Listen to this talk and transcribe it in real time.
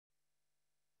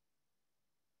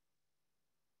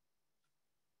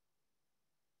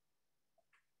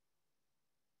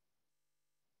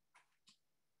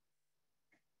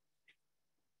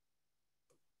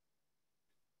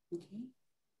Okay.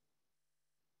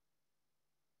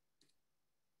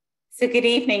 So good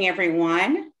evening,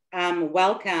 everyone.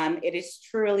 Welcome. It is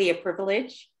truly a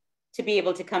privilege to be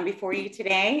able to come before you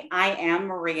today. I am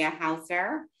Maria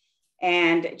Hauser,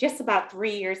 and just about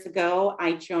 3 years ago,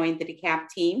 I joined the DeKalb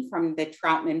team from the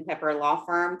Troutman Pepper Law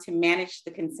Firm to manage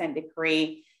the consent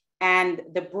decree and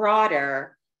the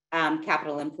broader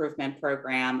capital improvement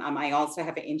program. I also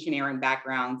have an engineering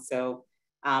background, so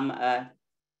I'm a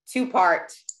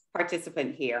two-part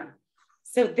participant here.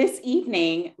 So this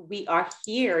evening, we are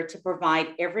here to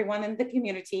provide everyone in the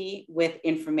community with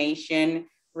information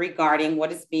regarding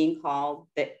what is being called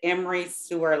the Emory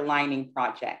Sewer Lining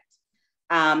Project.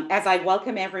 As I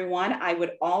welcome everyone, I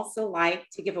would also like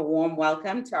to give a warm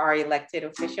welcome to our elected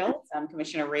officials.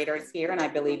 Commissioner Rader is here, and I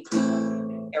believe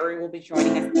Terry will be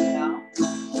joining us as well.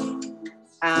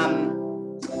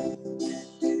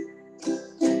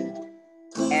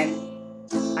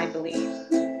 And I believe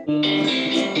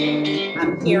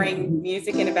I'm hearing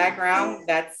music in the background.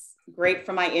 That's great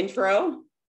for my intro.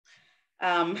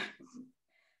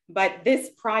 But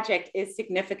this project is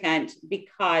significant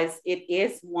because it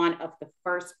is one of the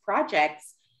first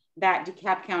projects that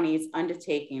DeKalb County is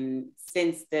undertaking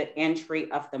since the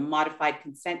entry of the modified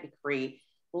consent decree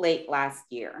late last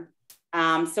year.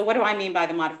 So what do I mean by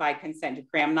the modified consent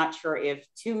decree? I'm not sure if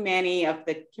too many of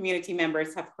the community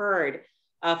members have heard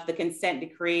of the consent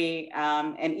decree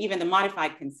and even the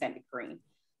modified consent decree.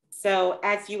 So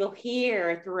as you will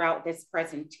hear throughout this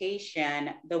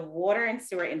presentation, the water and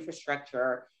sewer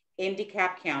infrastructure in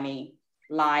DeKalb County,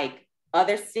 like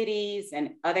other cities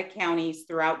and other counties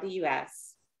throughout the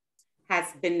US, has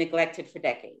been neglected for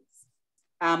decades.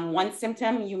 One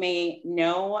symptom you may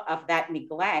know of that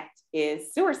neglect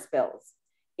is sewer spills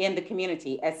in the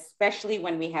community, especially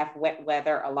when we have wet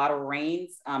weather, a lot of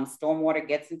rains, stormwater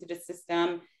gets into the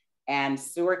system and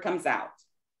sewer comes out.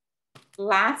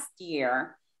 Last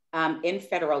year in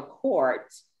federal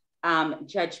court,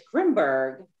 Judge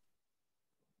Grimberg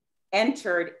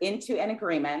entered into an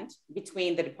agreement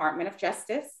between the Department of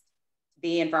Justice,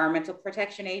 the Environmental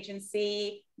Protection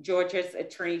Agency, Georgia's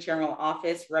Attorney General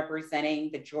Office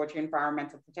representing the Georgia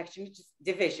Environmental Protection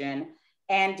Division,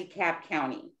 and DeKalb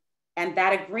County. And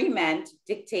that agreement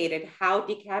dictated how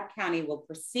DeKalb County will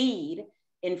proceed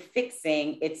in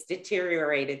fixing its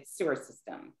deteriorated sewer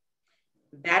system.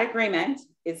 That agreement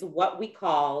is what we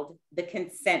called the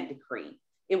consent decree.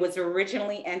 It was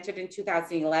originally entered in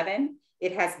 2011.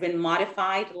 It has been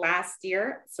modified last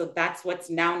year, so that's what's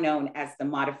now known as the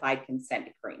modified consent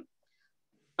decree.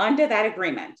 Under that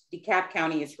agreement, DeKalb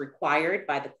County is required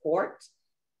by the court,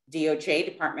 DOJ,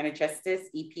 Department of Justice,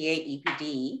 EPA,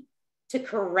 EPD, to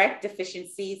correct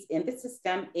deficiencies in the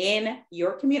system in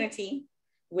your community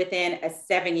within a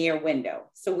 7-year window.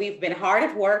 So we've been hard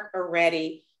at work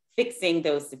already fixing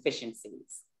those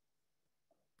deficiencies.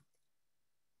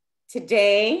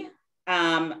 Today,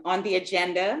 on the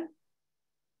agenda,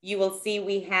 you will see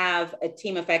we have a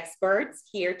team of experts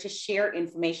here to share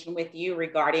information with you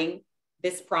regarding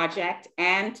this project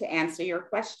and to answer your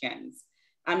questions.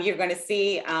 You're going to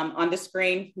see on the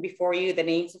screen before you the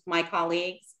names of my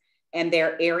colleagues and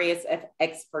their areas of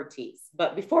expertise.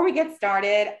 But before we get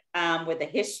started with the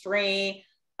history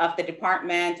of the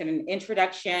department and an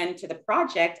introduction to the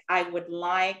project, I would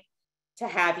like to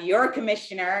have your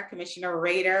commissioner, Commissioner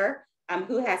Rader,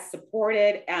 who has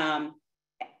supported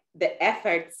the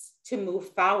efforts to move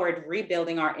forward,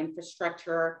 rebuilding our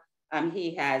infrastructure.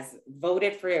 He has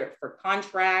voted for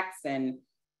contracts and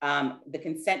the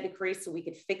consent decree so we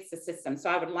could fix the system. So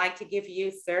I would like to give you,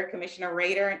 Sir Commissioner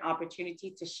Rader, an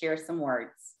opportunity to share some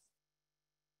words.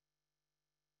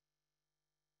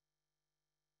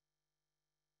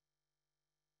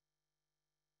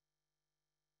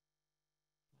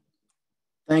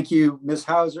 Thank you, Ms.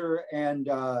 Hauser and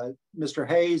Mr.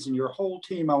 Hayes and your whole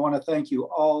team. I want to thank you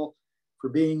all for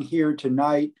being here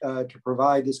tonight to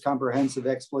provide this comprehensive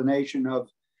explanation of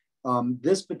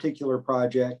this particular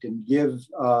project and give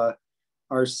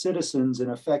our citizens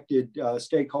and affected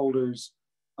stakeholders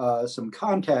some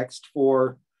context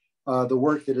for the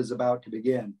work that is about to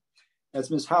begin. As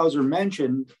Ms. Hauser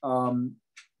mentioned,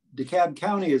 DeKalb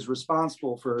County is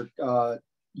responsible for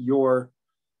your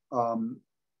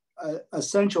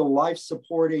essential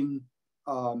life-supporting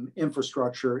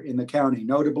infrastructure in the county,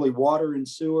 notably water and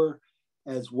sewer,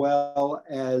 as well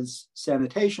as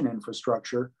sanitation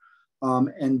infrastructure.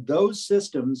 And those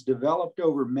systems developed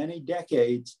over many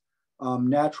decades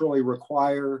naturally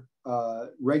require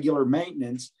regular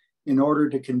maintenance in order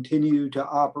to continue to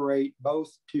operate, both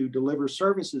to deliver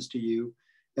services to you,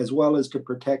 as well as to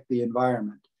protect the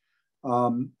environment.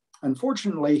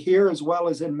 Unfortunately, here as well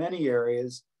as in many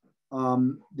areas,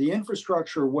 The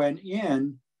infrastructure went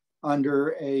in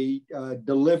under a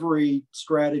delivery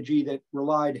strategy that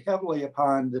relied heavily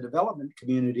upon the development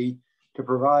community to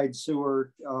provide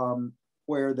sewer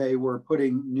where they were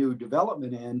putting new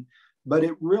development in, but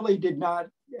it really did not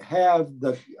have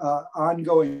the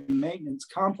ongoing maintenance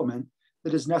complement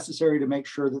that is necessary to make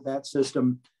sure that that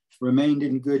system remained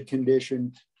in good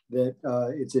condition, that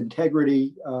its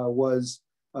integrity was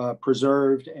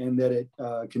preserved, and that it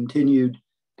continued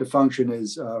to function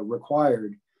as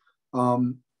required.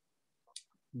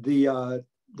 The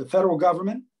federal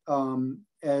government,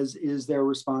 as is their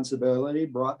responsibility,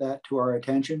 brought that to our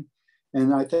attention.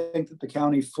 And I think that the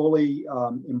county fully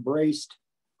embraced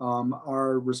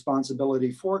our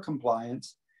responsibility for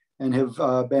compliance and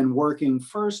have been working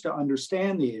first to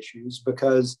understand the issues,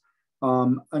 because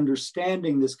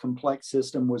understanding this complex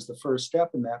system was the first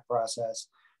step in that process.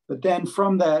 But then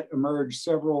from that emerged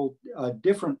several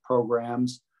different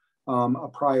programs, a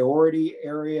priority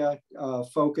area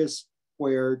focus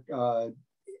where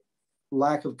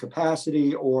lack of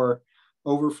capacity or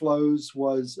overflows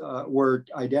were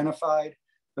identified,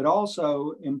 but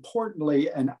also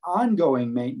importantly, an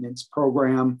ongoing maintenance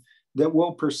program that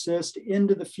will persist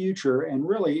into the future and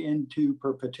really into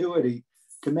perpetuity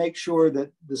to make sure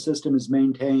that the system is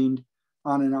maintained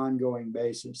on an ongoing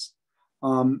basis.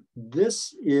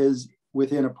 This is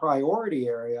within a priority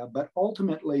area, but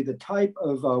ultimately the type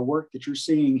of work that you're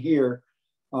seeing here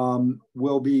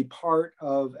will be part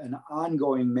of an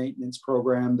ongoing maintenance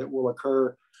program that will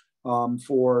occur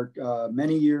for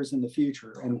many years in the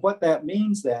future. And what that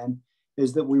means then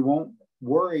is that we won't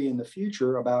worry in the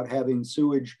future about having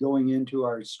sewage going into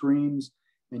our streams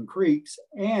and creeks,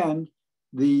 and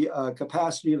the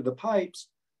capacity of the pipes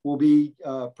will be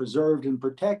preserved and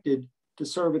protected to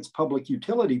serve its public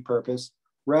utility purpose,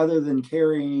 rather than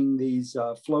carrying these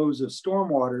flows of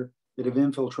stormwater that have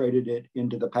infiltrated it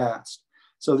into the past.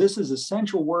 So this is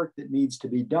essential work that needs to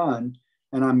be done.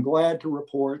 And I'm glad to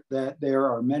report that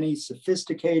there are many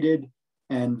sophisticated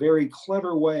and very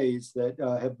clever ways that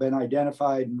have been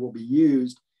identified and will be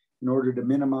used in order to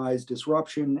minimize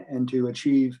disruption and to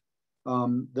achieve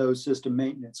those system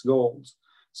maintenance goals.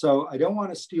 So I don't want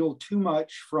to steal too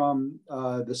much from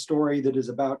the story that is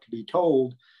about to be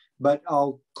told, but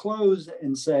I'll close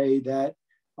and say that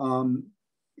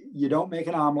you don't make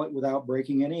an omelet without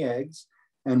breaking any eggs.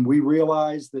 And we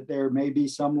realize that there may be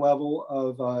some level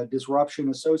of disruption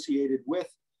associated with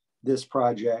this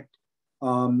project.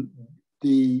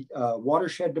 The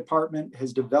Watershed Department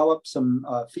has developed some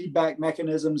feedback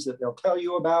mechanisms that they'll tell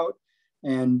you about,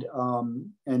 and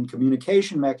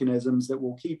communication mechanisms that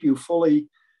will keep you fully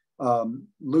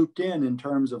looped in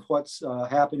terms of what's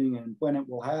happening and when it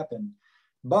will happen.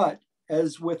 But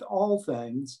as with all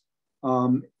things,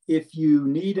 if you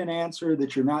need an answer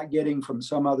that you're not getting from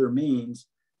some other means,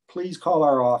 please call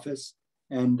our office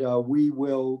and we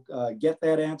will get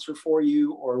that answer for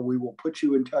you, or we will put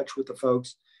you in touch with the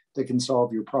folks that can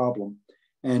solve your problem.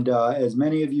 And as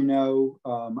many of you know,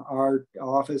 our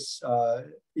office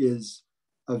is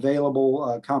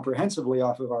available comprehensively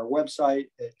off of our website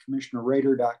at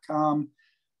commissionerrader.com,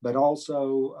 but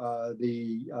also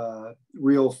the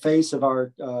real face of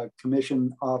our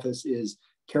commission office is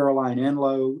Caroline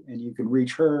Enlow, and you can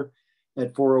reach her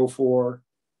at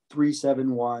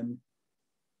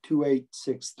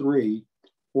 404-371-2863,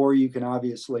 or you can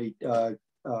obviously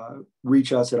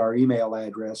reach us at our email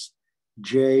address,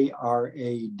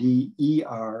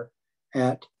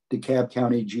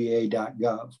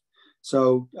 jrader@DeKalbCountyGA.gov.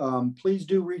 So please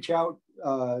do reach out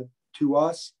to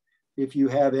us if you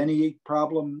have any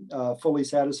problem fully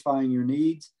satisfying your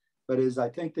needs. But as I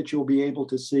think that you'll be able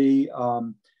to see,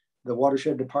 the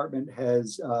Watershed Department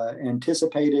has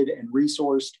anticipated and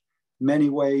resourced many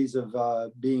ways of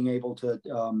being able to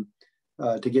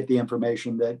get the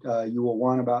information that you will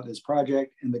want about this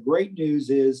project. And the great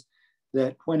news is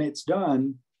that when it's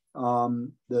done,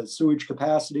 the sewage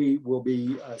capacity will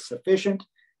be sufficient,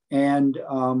 and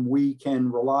we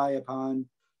can rely upon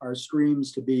our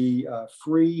streams to be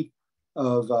free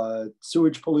of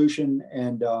sewage pollution,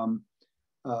 and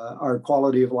our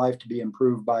quality of life to be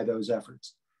improved by those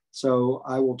efforts. So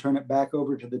I will turn it back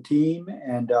over to the team,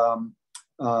 and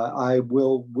I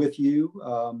will, with you,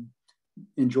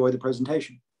 enjoy the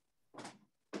presentation.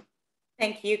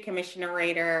 Thank you, Commissioner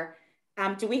Rader.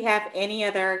 Do we have any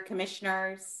other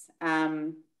commissioners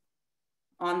on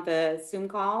the Zoom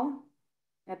call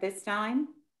at this time?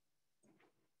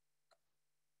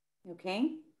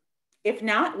 Okay. If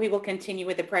not, we will continue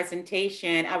with the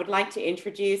presentation. I would like to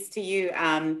introduce to you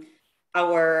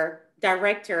our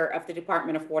Director of the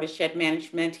Department of Watershed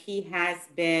Management. He has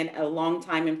been a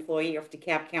longtime employee of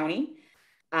DeKalb County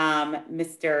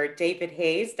Mr. David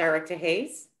Hayes, Director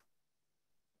Hayes.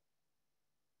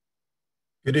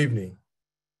 Good evening.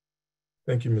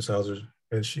 Thank you, Ms. Hauser.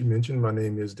 As she mentioned, my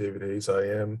name is David Hayes. I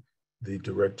am the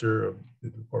Director of the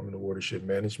Department of Watershed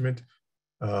Management.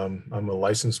 I'm a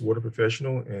licensed water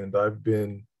professional, and I've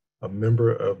been a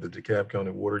member of the DeKalb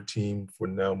County Water Team for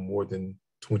now more than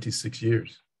 26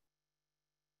 years.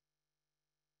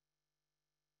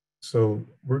 So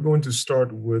we're going to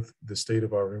start with the state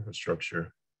of our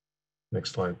infrastructure.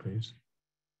 Next slide, please.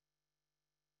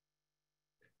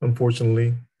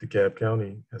 Unfortunately, DeKalb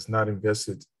County has not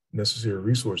invested necessary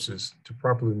resources to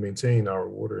properly maintain our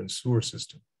water and sewer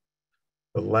system.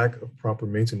 The lack of proper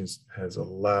maintenance has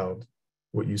allowed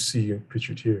what you see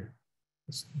pictured here.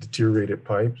 It's deteriorated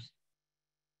pipes,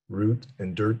 root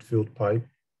and dirt-filled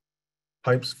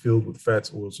pipes filled with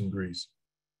fats, oils, and grease.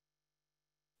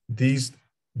 These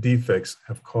defects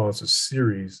have caused a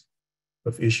series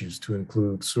of issues to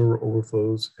include sewer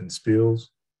overflows and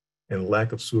spills and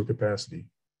lack of sewer capacity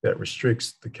that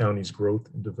restricts the county's growth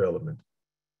and development.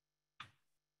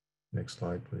 Next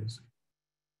slide, please.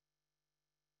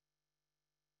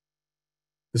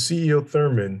 The CEO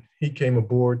Thurman, he came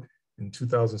aboard in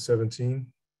 2017,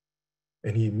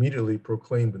 and he immediately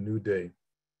proclaimed the new day.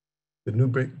 The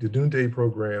New Day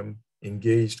program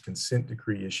engaged consent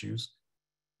decree issues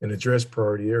and addressed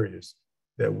priority areas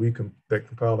that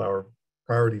compiled our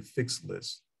priority fix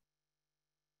list.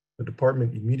 The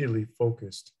department immediately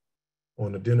focused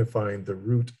on identifying the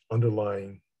root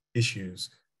underlying issues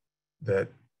that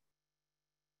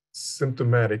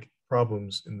symptomatic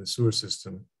problems in the sewer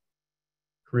system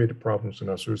created problems in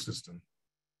our sewer system.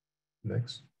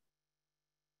 Next.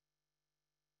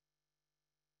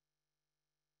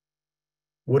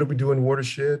 What do we do in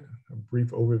Watershed? A brief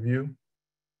overview.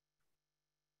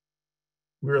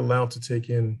 We're allowed to take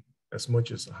in as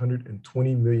much as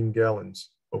 120 million gallons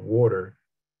of water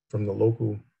from the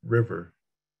local river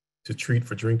to treat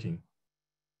for drinking.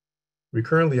 We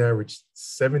currently average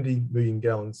 70 million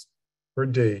gallons per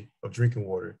day of drinking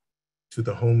water to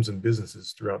the homes and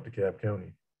businesses throughout DeKalb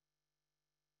County.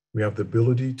 We have the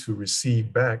ability to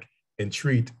receive back and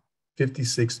treat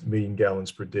 56 million gallons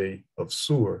per day of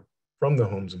sewer from the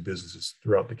homes and businesses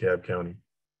throughout DeKalb County.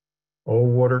 All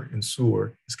water and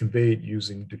sewer is conveyed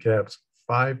using DeKalb's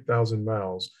 5,000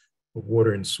 miles of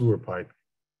water and sewer pipe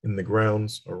in the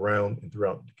grounds around and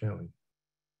throughout the county.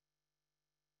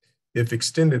 If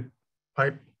extended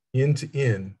pipe end to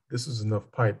end, this is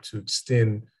enough pipe to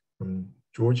extend from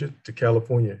Georgia to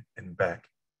California and back.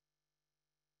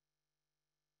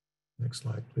 Next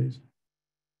slide, please.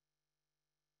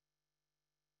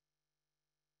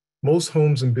 Most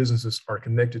homes and businesses are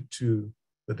connected to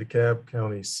the DeKalb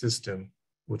County system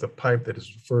with a pipe that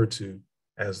is referred to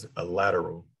as a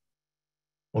lateral.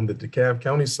 On the DeKalb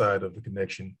County side of the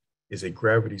connection is a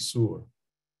gravity sewer.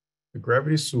 The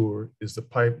gravity sewer is the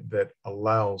pipe that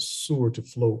allows sewer to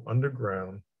flow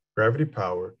underground, gravity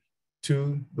power,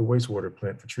 to the wastewater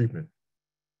plant for treatment.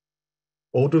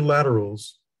 Older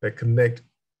laterals that connect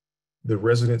the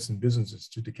residents and businesses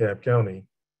to DeKalb County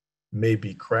may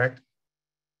be cracked,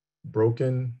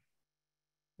 broken,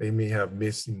 they may have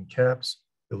missing caps,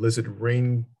 illicit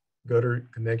rain gutter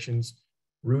connections,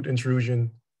 root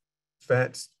intrusion,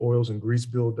 fats, oils, and grease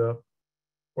buildup,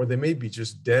 or they may be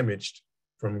just damaged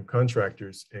from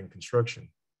contractors and construction.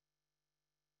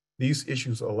 These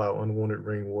issues allow unwanted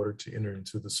rainwater to enter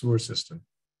into the sewer system,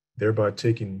 thereby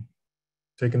taking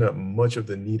up much of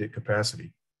the needed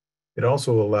capacity. It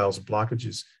also allows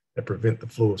blockages that prevent the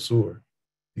flow of sewer.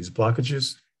 These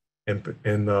blockages and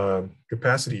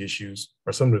capacity issues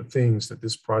are some of the things that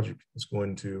this project is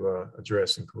going to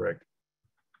address and correct.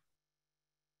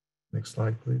 Next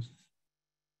slide, please.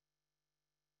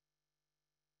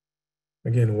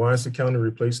 Again, why is the county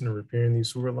replacing and repairing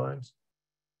these sewer lines?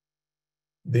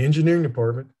 The engineering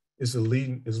department is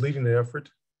leading the effort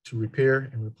to repair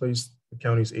and replace the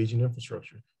county's aging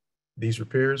infrastructure. These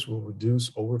repairs will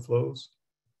reduce overflows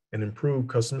and improve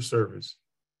customer service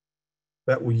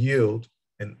that will yield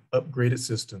an upgraded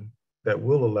system that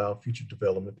will allow future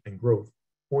development and growth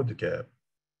for DeKalb.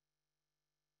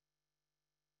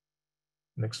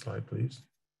 Next slide, please.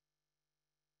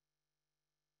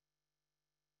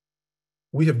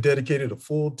 We have dedicated a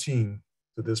full team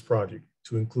to this project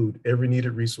to include every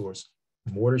needed resource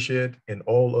from Watershed and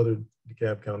all other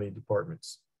DeKalb County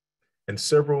departments, and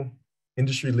several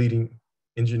industry-leading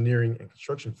engineering and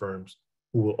construction firms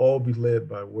who will all be led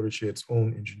by Watershed's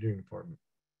own engineering department.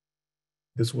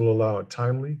 This will allow a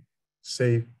timely,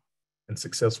 safe, and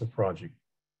successful project.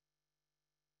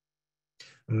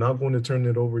 I'm now going to turn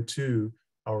it over to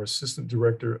our Assistant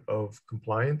Director of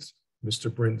Compliance,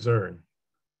 Mr. Brent Zern.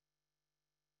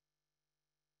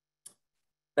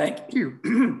 Thank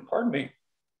you. Pardon me.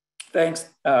 Thanks,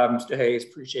 Mr. Hayes.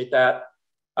 Appreciate that.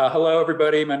 Hello,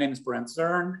 everybody. My name is Brent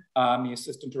Zern. I'm the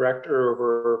Assistant Director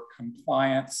over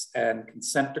Compliance and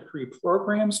Consent Decree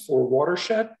Programs for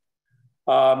Watershed.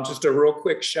 Just a real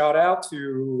quick shout out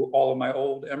to all of my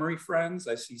old Emory friends.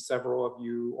 I see several of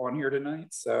you on here tonight,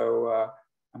 so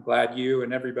I'm glad you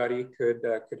and everybody could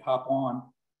hop on.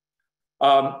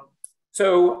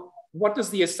 So what does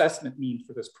the assessment mean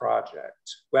for this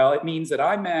project? Well, it means that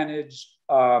I manage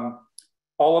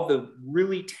all of the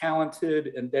really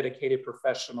talented and dedicated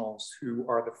professionals who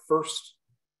are the first,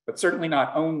 but certainly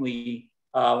not only,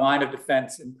 line of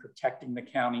defense in protecting the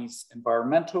county's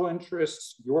environmental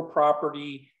interests, your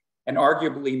property, and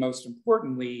arguably most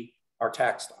importantly, our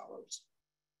tax dollars.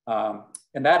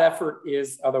 And that effort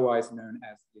is otherwise known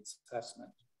as the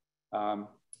assessment.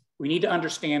 We need to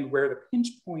understand where the pinch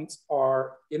points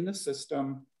are in the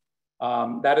system.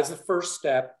 That is the first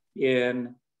step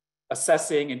in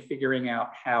assessing and figuring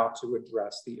out how to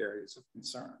address the areas of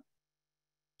concern.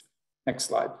 Next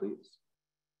slide, please.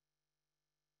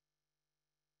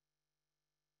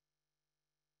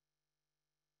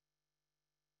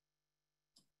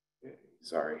 Okay,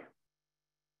 sorry.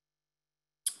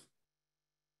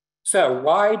 So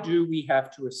why do we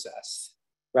have to assess?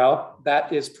 Well,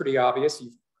 that is pretty obvious.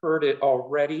 You've heard it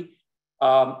already.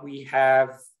 We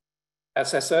have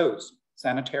SSOs,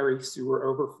 sanitary sewer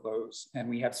overflows, and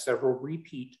we have several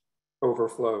repeat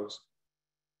overflows.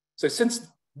 So since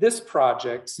this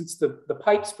project, since the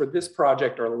pipes for this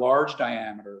project are large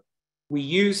diameter, we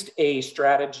used a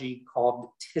strategy called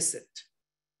TISIT.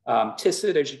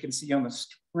 TISIT, as you can see on the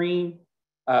screen,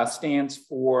 stands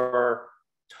for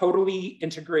Totally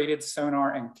Integrated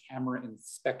Sonar and Camera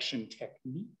Inspection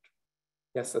Technique.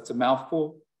 Yes, that's a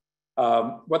mouthful.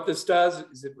 What this does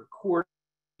is it records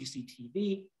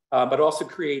CCTV, but also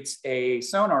creates a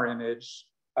sonar image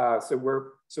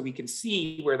so we can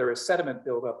see where there is sediment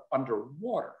buildup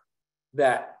underwater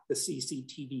that the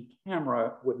CCTV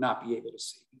camera would not be able to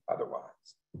see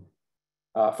otherwise.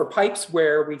 For pipes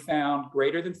where we found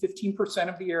greater than 15%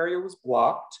 of the area was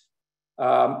blocked,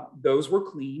 those were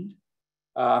cleaned.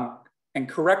 And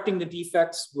correcting the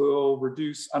defects will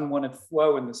reduce unwanted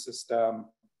flow in the system,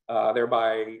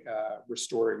 thereby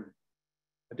restoring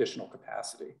additional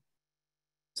capacity.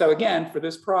 So again, for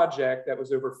this project, that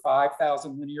was over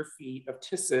 5,000 linear feet of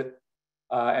TISIT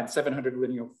and 700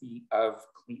 linear feet of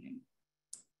cleaning.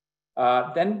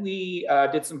 Then we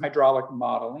did some hydraulic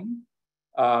modeling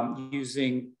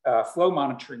using flow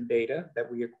monitoring data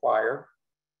that we acquire.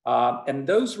 And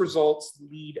those results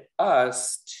lead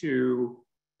us to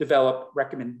develop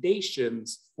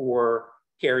recommendations for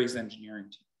Carrie's engineering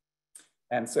team.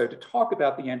 And so to talk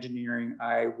about the engineering,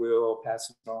 I will pass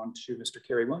it on to Mr.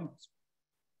 Kerry Williams.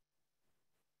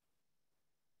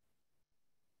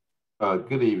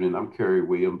 Good evening, I'm Kerry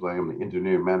Williams. I am the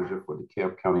engineering manager for the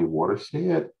DeKalb County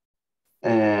Watershed.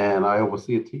 And I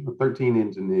oversee a team of 13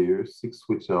 engineers, 6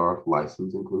 which are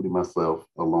licensed, including myself,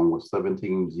 along with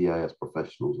 17 GIS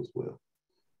professionals as well.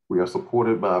 We are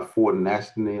supported by 4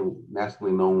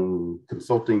 nationally known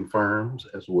consulting firms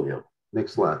as well.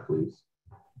 Next slide, please.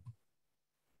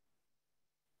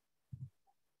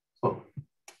 So,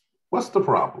 what's the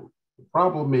problem? The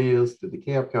problem is that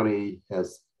DeKalb County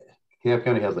has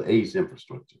an aged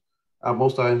infrastructure.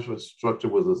 Most of our infrastructure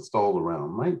was installed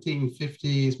around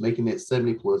 1950s, making it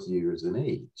 70+ years in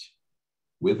age.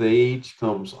 With age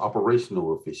comes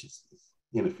operational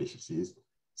inefficiencies,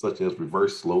 such as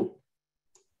reverse slope.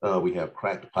 We have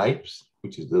cracked pipes,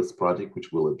 which is this project,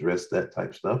 which will address that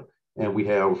type of stuff. And we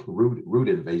have root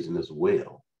invasion as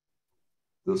well.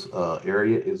 This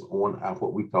area is on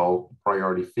what we call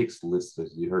priority fix list,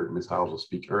 as you heard Ms. Hauser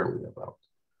speak earlier about.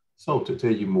 So to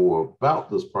tell you more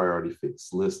about this priority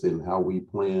fix list and how we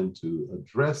plan to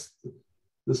address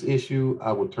this issue,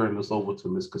 I will turn this over to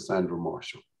Ms. Cassandra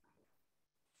Marshall.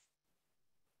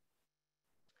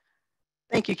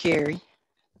 Thank you, Kerry.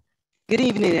 Good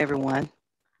evening, everyone.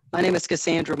 My name is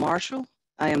Cassandra Marshall.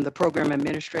 I am the program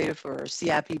administrator for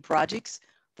CIP projects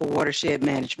for Watershed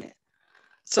Management.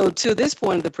 So to this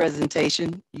point of the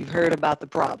presentation, you've heard about the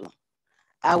problem.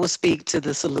 I will speak to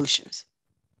the solutions.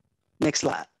 Next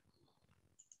slide.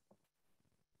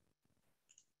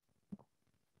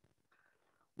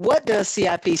 What does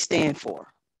CIP stand for?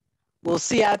 Well,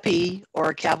 CIP, or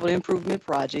a capital improvement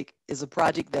project, is a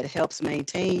project that helps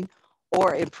maintain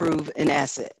or improve an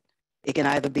asset. It can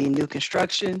either be new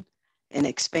construction, an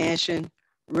expansion,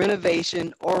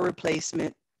 renovation, or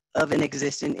replacement of an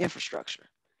existing infrastructure.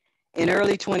 In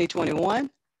early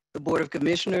 2021, the Board of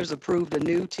Commissioners approved a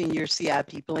new 10-year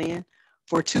CIP plan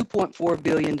for $2.4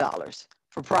 billion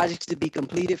for projects to be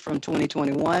completed from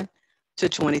 2021 to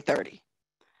 2030.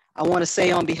 I want to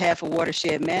say on behalf of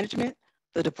Watershed Management,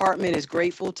 the department is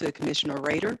grateful to Commissioner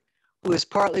Rader, who is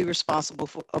partly responsible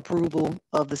for approval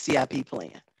of the CIP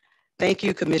plan. Thank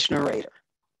you, Commissioner Rader.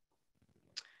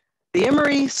 The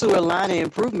Emory Sewer Line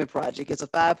Improvement Project is a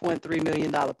 $5.3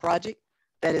 million project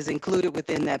that is included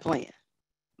within that plan.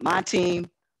 My team,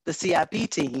 the CIP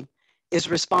team, is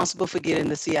responsible for getting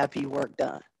the CIP work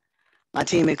done. My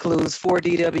team includes 4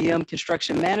 DWM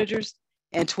construction managers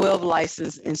and 12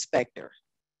 licensed inspectors.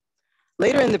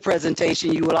 Later in the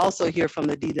presentation, you will also hear from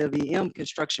the DWM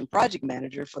construction project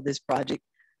manager for this project,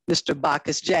 Mr.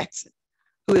 Bacchus Jackson,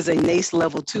 who is a NACE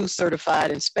Level 2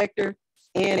 certified inspector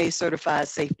and a certified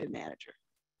safety manager.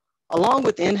 Along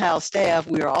with in-house staff,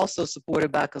 we are also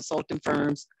supported by consulting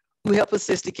firms who help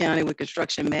assist the county with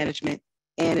construction management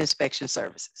and inspection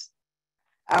services.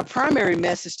 Our primary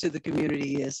message to the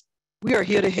community is we are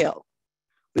here to help.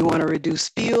 We want to reduce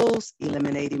spills,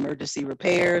 eliminate emergency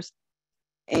repairs,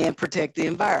 and protect the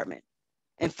environment.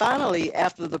 And finally,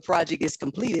 after the project is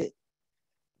completed,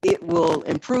 it will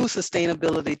improve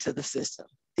sustainability to the system.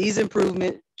 These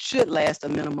improvements should last a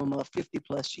minimum of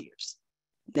 50+ years.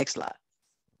 Next slide.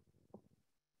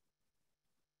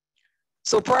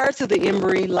 So prior to the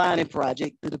Emory lining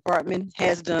project, the department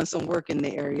has done some work in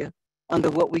the area under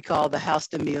what we call the house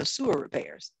to mill sewer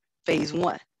repairs, phase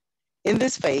 1. In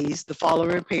this phase, the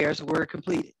following repairs were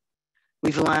completed.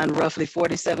 We've lined roughly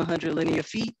 4,700 linear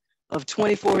feet of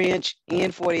 24-inch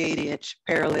and 48-inch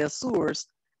parallel sewers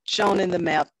shown in the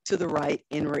map to the right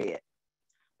in red.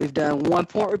 We've done 1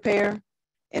 point repair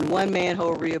and 1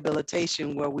 manhole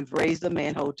rehabilitation where we've raised the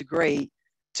manhole to grade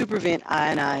to prevent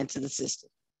I&I into the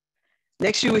system.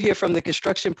 Next, you will hear from the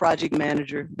construction project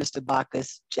manager, Mr.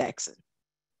 Bacchus Jackson.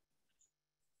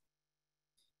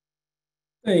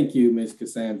 Thank you, Ms.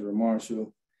 Cassandra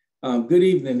Marshall. Good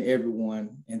evening,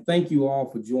 everyone, and thank you all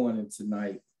for joining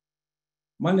tonight.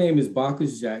 My name is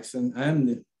Bacchus Jackson.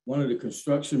 I'm one of the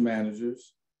construction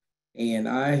managers, and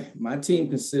my team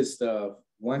consists of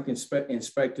 1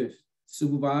 inspector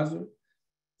supervisor,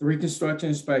 3 construction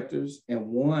inspectors, and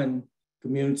 1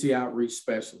 community outreach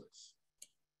specialist,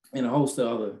 and a host of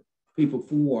other people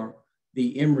for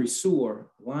the Emory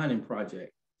Sewer Lining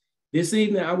Project. This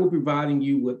evening, I will be providing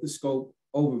you with the scope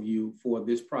overview for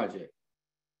this project.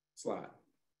 Slide.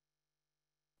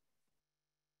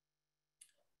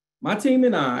 My team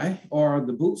and I are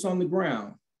the boots on the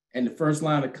ground and the first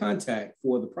line of contact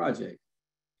for the project.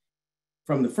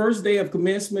 From the first day of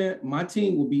commencement, my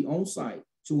team will be on site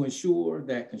to ensure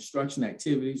that construction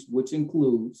activities, which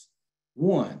includes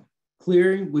 1,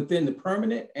 clearing within the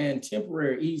permanent and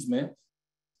temporary easements,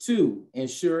 2,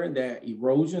 ensuring that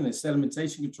erosion and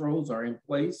sedimentation controls are in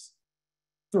place,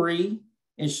 3,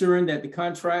 ensuring that the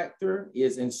contractor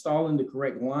is installing the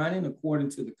correct lining according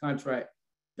to the contract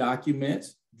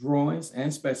documents, drawings,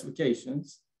 and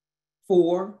specifications,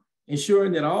 4,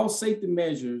 ensuring that all safety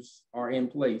measures are in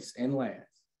place, and last,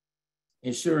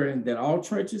 ensuring that all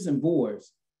trenches and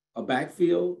voids are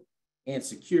backfilled and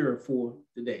secure for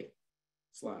the day.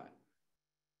 Slide.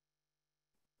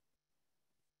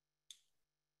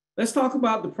 Let's talk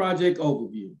about the project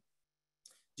overview.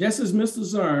 Just as Mr.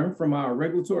 Zern from our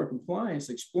regulatory compliance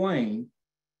explained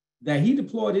that he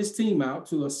deployed his team out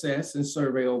to assess and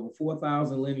survey over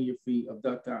 4,000 linear feet of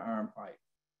ductile iron pipe.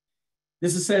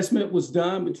 This assessment was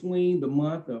done between the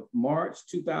month of March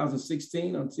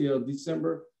 2016 until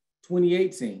December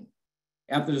 2018.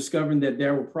 After discovering that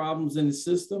there were problems in the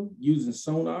system using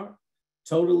sonar,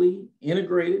 totally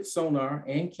integrated sonar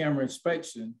and camera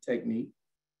inspection technique,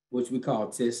 which we call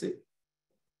TISIC,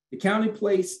 the county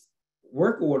placed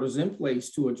work orders in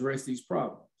place to address these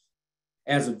problems.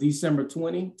 As of December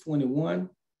 2021,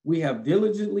 we have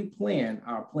diligently planned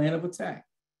our plan of attack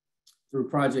through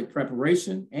project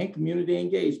preparation and community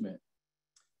engagement.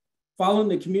 Following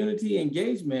the community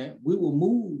engagement, we will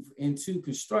move into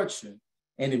construction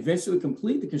and eventually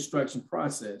complete the construction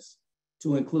process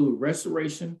to include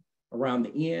restoration around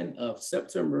the end of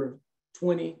September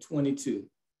 2022.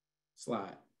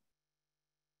 Slide.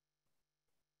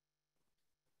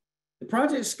 The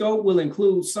project scope will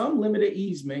include some limited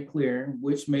easement clearing,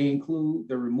 which may include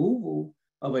the removal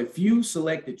of a few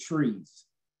selected trees.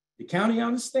 The county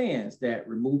understands that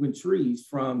removing trees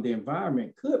from the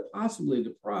environment could possibly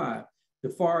deprive the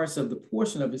forest of the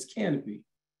portion of its canopy.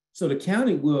 So the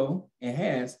county will and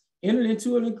has entered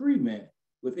into an agreement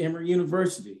with Emory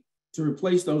University to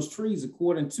replace those trees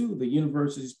according to the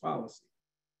university's policy.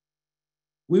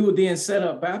 We will then set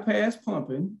up bypass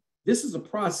pumping. This is a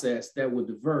process that will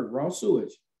divert raw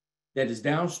sewage that is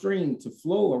downstream to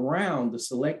flow around the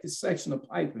selected section of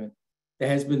piping that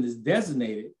has been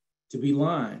designated to be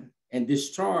lined and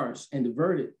discharged and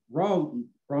diverted raw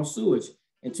sewage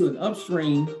into an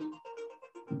upstream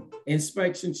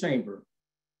inspection chamber,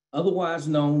 otherwise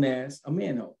known as a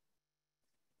manhole.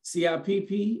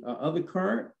 CIPP or other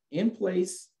current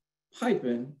in-place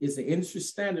piping is the industry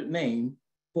standard name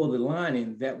for the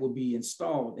lining that will be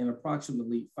installed in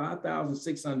approximately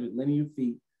 5,600 linear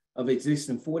feet of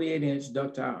existing 48-inch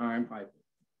ductile iron piping.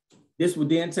 This will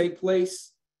then take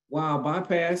place while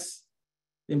bypass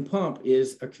and pump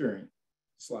is occurring.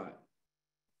 Slide.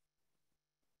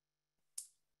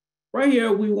 Right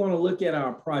here, we want to look at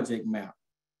our project map.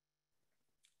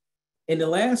 In the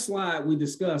last slide, we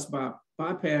discussed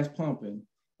bypass pumping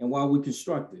and why we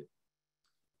constructed.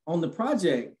 On the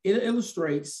project, it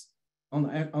illustrates, on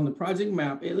the project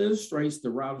map, it illustrates the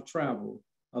route of travel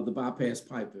of the bypass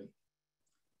piping.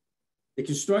 The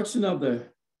construction of the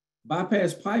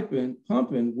bypass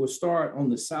pumping will start on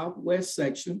the southwest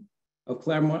section of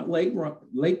Claremont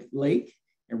Lake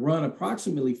and run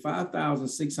approximately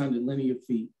 5,600 linear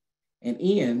feet and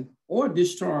end or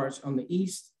discharge on the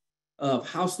east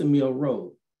of Houston Mill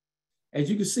Road. As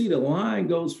you can see, the line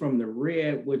goes from the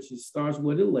red, which starts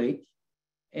with the lake,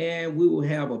 and we will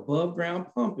have above ground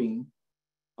pumping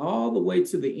all the way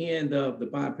to the end of the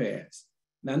bypass.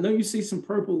 Now, I know you see some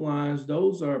purple lines,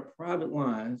 those are private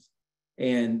lines,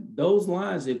 and those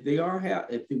lines, if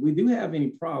we do have any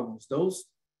problems, those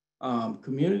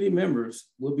community members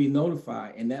will be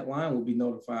notified, and that line will be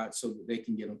notified so that they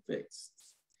can get them fixed.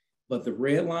 But the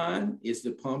red line is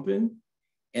the pumping,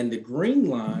 and the green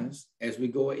lines, as we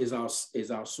go, is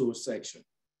our sewer section,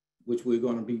 which we're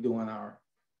going to be doing our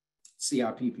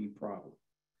CIPP problem.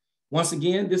 Once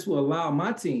again, this will allow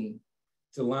my team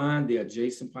to line the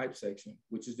adjacent pipe section,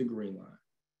 which is the green line.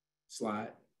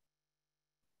 Slide.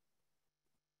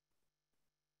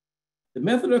 The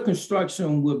method of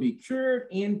construction will be cured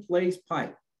in place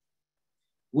pipe,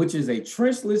 which is a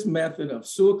trenchless method of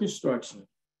sewer construction.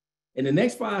 In the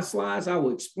next 5 slides, I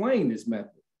will explain this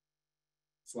method.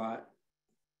 Slide.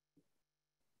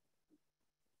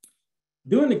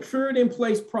 During the cured in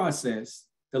place process,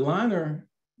 the liner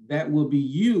that will be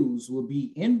used will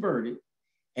be inverted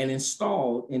and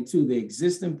installed into the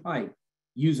existing pipe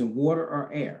using water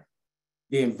or air.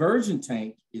 The inversion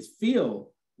tank is filled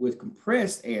with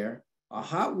compressed air or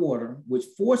hot water, which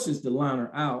forces the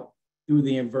liner out through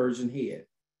the inversion head.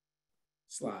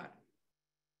 Slide.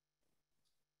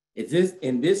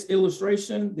 In this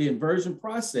illustration, the inversion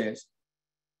process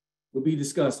will be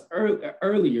discussed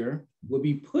earlier, will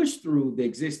be pushed through the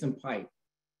existing pipe,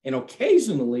 and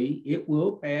occasionally it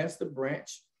will pass the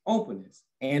branch openings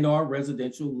and or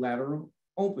residential lateral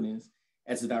openings,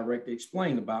 as the director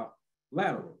explained about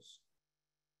laterals.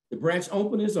 The branch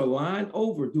openings are lined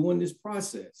over during this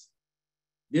process.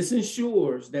 This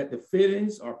ensures that the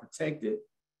fittings are protected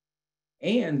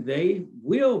and they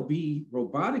will be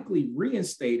robotically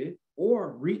reinstated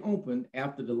or reopened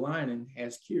after the lining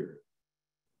has cured.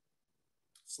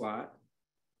 Slide.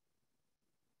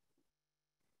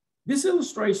 This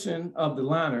illustration of the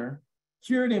liner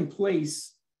cured in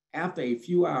place after a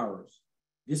few hours.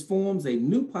 This forms a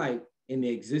new pipe in the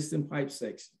existing pipe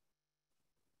section.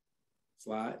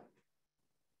 Slide.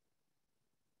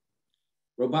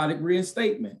 Robotic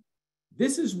reinstatement.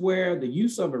 This is where the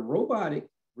use of a robotic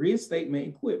reinstatement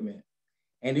equipment,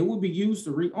 and it will be used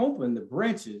to reopen the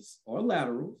branches or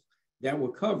laterals that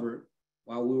were covered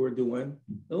while we were doing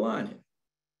the lining.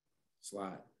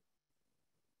 Slide.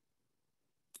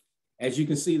 As you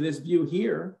can see, this view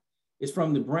here is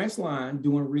from the branch line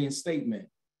doing reinstatement.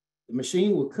 The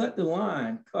machine will cut the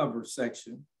line cover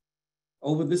section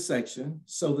over the section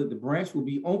so that the branch will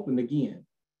be opened again.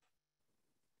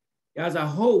 Guys, I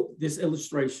hope this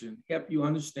illustration helped you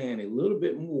understand a little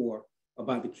bit more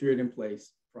about the cured in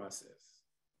place process.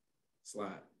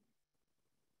 Slide.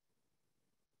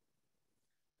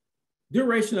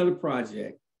 Duration of the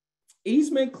project.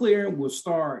 Easement clearing will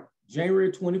start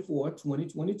January 24,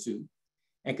 2022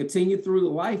 and continue through the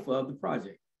life of the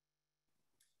project.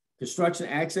 Construction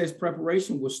access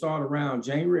preparation will start around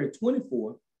January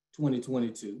 24,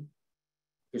 2022.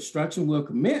 Construction will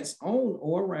commence on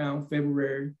or around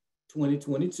February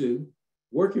 2022,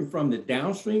 working from the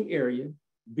downstream area,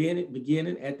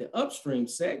 beginning at the upstream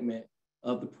segment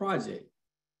of the project.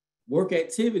 Work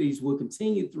activities will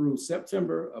continue through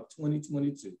September of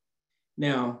 2022.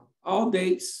 Now, all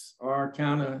dates are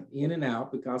kind of in and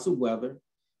out because of weather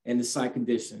and the site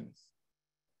conditions.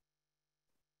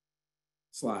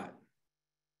 Slide.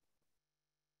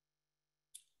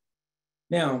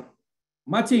 Now,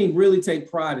 my team really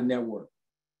take pride in their work.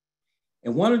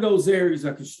 And one of those areas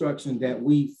of construction that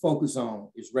we focus on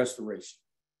is restoration.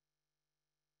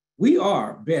 We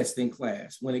are best in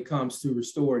class when it comes to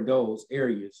restoring those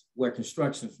areas where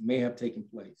construction may have taken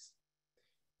place.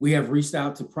 We have reached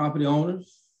out to property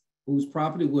owners whose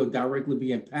property will directly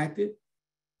be impacted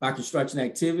by construction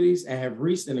activities and have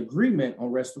reached an agreement on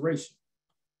restoration.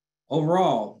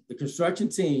 Overall, the construction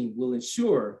team will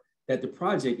ensure that the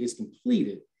project is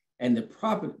completed and the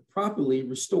property properly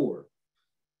restored.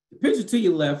 The picture to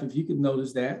your left, if you can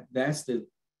notice that, that's the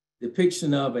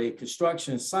depiction of a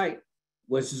construction site,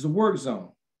 which is a work zone.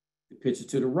 The picture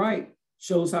to the right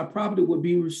shows how property would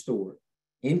be restored,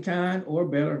 in kind or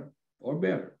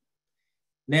better.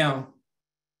 Now,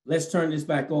 let's turn this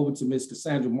back over to Ms.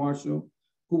 Cassandra Marshall,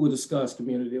 who will discuss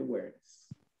community awareness.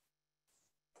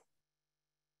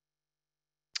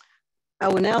 I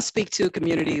will now speak to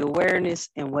community awareness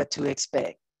and what to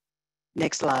expect.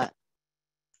 Next slide.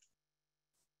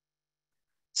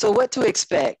 So what to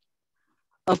expect?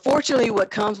 Unfortunately,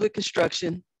 what comes with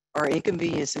construction are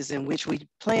inconveniences in which we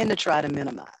plan to try to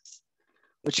minimize.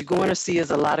 What you're going to see is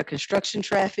a lot of construction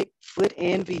traffic, foot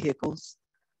and vehicles.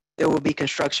 There will be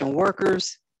construction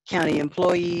workers, county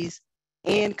employees,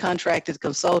 and contracted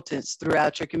consultants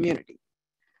throughout your community.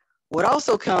 What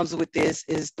also comes with this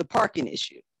is the parking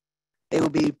issue. They will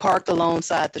be parked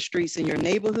alongside the streets in your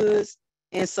neighborhoods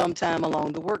and sometime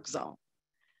along the work zone.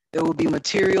 There will be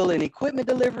material and equipment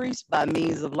deliveries by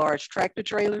means of large tractor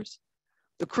trailers.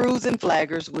 The crews and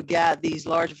flaggers will guide these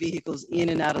large vehicles in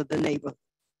and out of the neighborhood.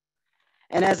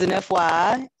 And as an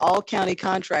FYI, all county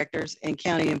contractors and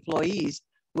county employees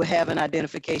will have an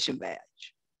identification badge.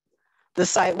 The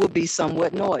site will be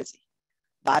somewhat noisy.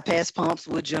 Bypass pumps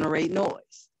will generate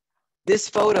noise. This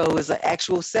photo is an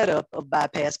actual setup of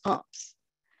bypass pumps.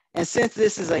 And since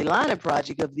this is a lining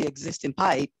project of the existing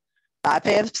pipe,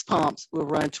 bypass pumps will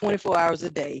run 24 hours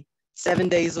a day, 7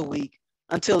 days a week,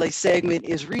 until a segment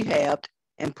is rehabbed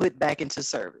and put back into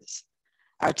service.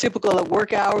 Our typical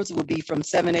work hours will be from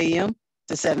 7 a.m.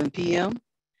 to 7 p.m.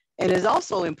 And it's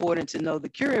also important to know the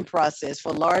curing process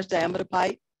for large diameter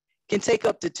pipe can take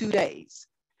up to 2 days.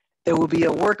 There will be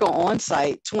a worker on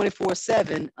site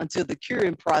 24/7 until the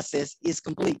curing process is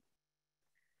complete.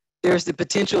 There's the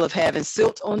potential of having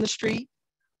silt on the street,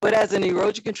 but as an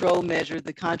erosion control measure,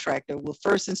 the contractor will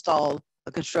first install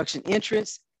a construction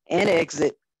entrance and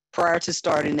exit prior to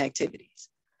starting activities.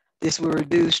 This will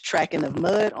reduce tracking of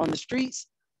mud on the streets,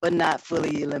 but not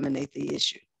fully eliminate the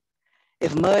issue.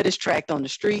 If mud is tracked on the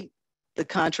street, the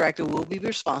contractor will be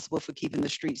responsible for keeping the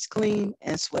streets clean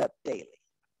and swept daily.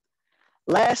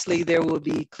 Lastly, there will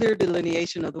be clear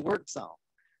delineation of the work zone.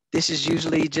 This is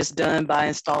usually just done by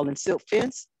installing silt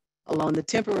fence along the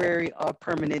temporary or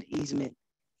permanent easement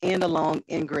and along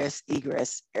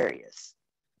ingress-egress areas.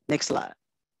 Next slide.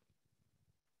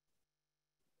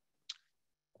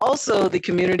 Also, the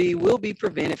community will be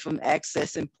prevented from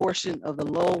accessing portion of the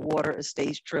Low Water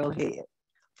Estates trailhead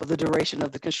for the duration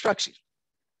of the construction.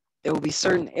 There will be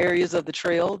certain areas of the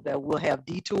trail that will have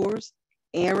detours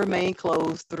and remain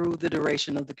closed through the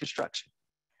duration of the construction.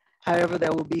 However,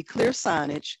 there will be clear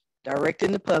signage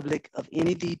directing the public of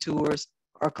any detours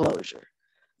or closure,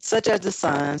 such as the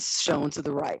signs shown to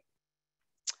the right.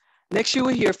 Next, you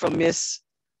will hear from Ms.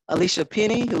 Alicia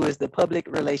Penny, who is the Public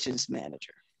Relations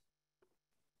Manager.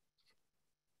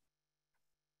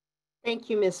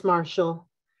 Thank you, Ms. Marshall.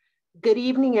 Good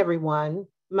evening, everyone.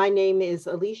 My name is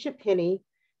Alicia Penny,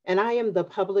 and I am the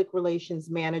Public Relations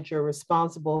Manager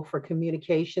responsible for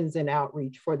communications and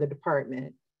outreach for the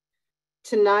department.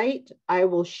 Tonight, I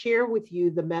will share with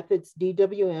you the methods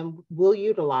DWM will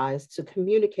utilize to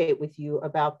communicate with you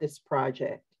about this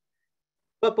project.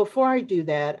 But before I do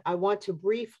that, I want to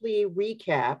briefly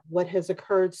recap what has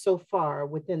occurred so far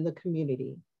within the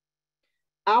community.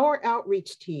 Our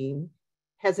outreach team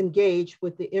has engaged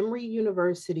with the Emory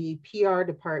University PR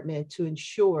department to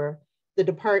ensure the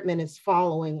department is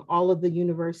following all of the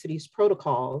university's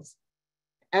protocols,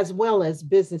 as well as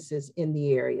businesses in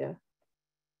the area.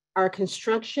 Our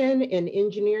construction and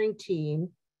engineering team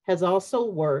has also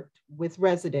worked with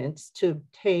residents to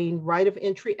obtain right of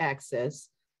entry access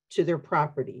to their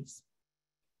properties.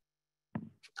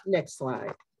 Next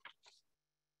slide.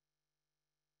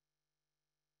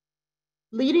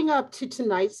 Leading up to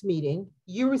tonight's meeting,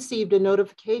 you received a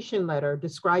notification letter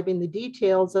describing the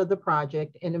details of the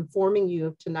project and informing you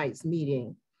of tonight's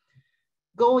meeting.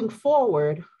 Going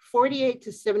forward, 48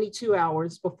 to 72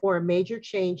 hours before a major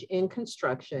change in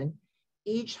construction,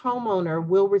 each homeowner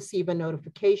will receive a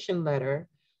notification letter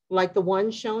like the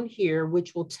one shown here,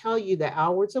 which will tell you the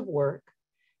hours of work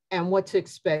and what to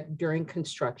expect during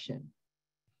construction.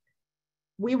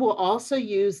 We will also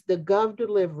use the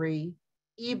GovDelivery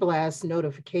e-blast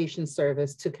notification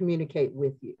service to communicate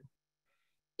with you.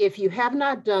 If you have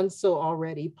not done so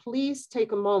already, please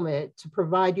take a moment to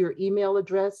provide your email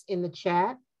address in the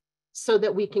chat so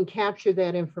that we can capture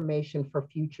that information for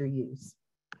future use.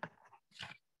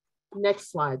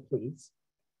 Next slide, please.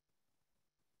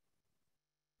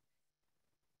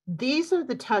 These are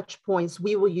the touch points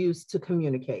we will use to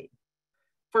communicate.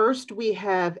 First, we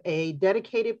have a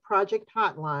dedicated project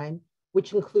hotline,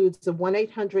 which includes a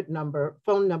 1-800 number,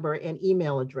 phone number, and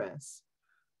email address.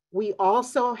 We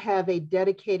also have a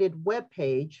dedicated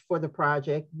webpage for the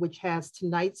project, which has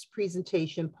tonight's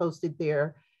presentation posted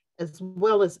there, as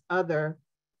well as other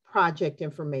project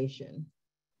information.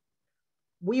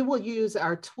 We will use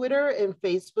our Twitter and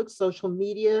Facebook social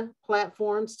media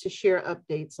platforms to share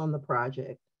updates on the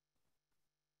project.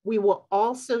 We will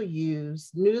also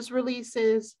use news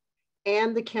releases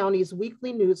and the county's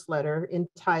weekly newsletter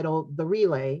entitled The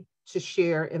Relay to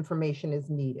share information as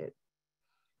needed.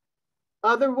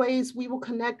 Other ways we will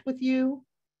connect with you: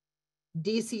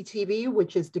 DCTV,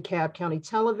 which is DeKalb County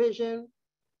Television,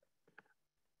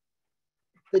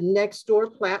 the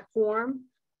Nextdoor platform,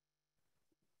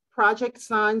 project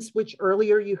signs, which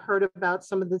earlier you heard about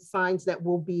some of the signs that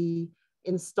will be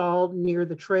installed near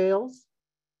the trails.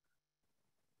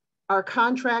 Our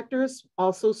contractors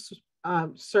also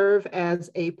serve as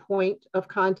a point of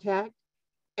contact.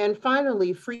 And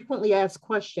finally, frequently asked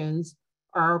questions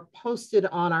are posted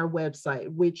on our website,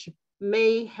 which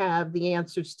may have the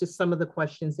answers to some of the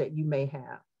questions that you may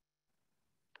have.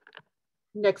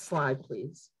 Next slide,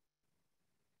 please.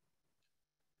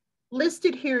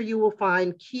 Listed here, you will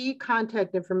find key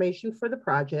contact information for the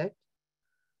project.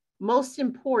 Most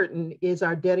important is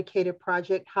our dedicated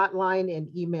project hotline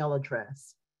and email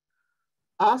address.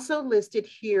 Also listed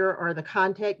here are the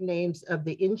contact names of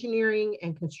the engineering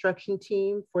and construction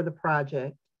team for the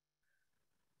project.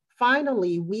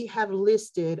 Finally, we have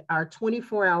listed our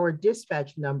 24-hour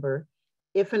dispatch number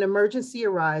if an emergency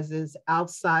arises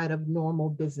outside of normal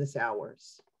business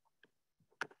hours.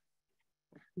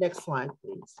 Next slide,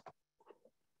 please.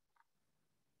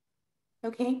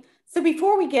 Okay, so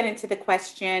before we get into the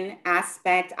question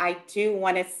aspect, I do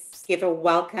want to give a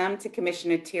welcome to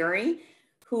Commissioner Terry,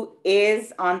 who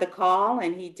is on the call,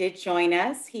 and he did join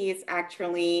us. He is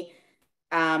actually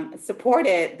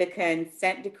supported the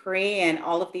consent decree and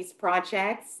all of these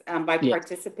projects by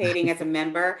participating as a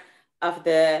member of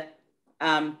the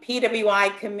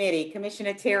PWI committee.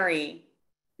 Commissioner Terry.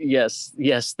 Yes,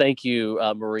 thank you,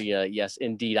 Maria. Yes,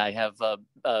 indeed. I have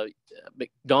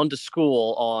gone to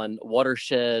school on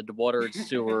watershed, water and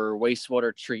sewer,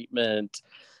 wastewater treatment,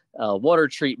 water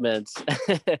treatments.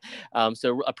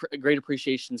 So great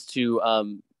appreciations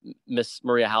to Miss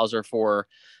Maria Hauser for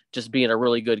just being a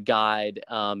really good guide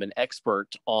and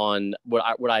expert on what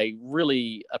I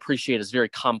really appreciate is very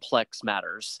complex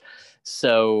matters.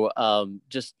 So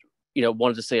just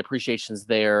wanted to say appreciations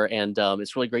there, and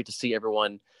it's really great to see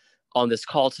everyone on this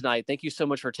call tonight. Thank you so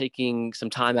much for taking some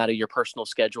time out of your personal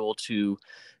schedule to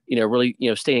really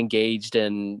stay engaged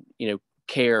and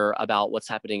care about what's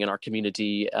happening in our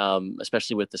community,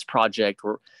 especially with this project.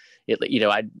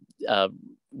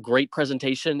 Great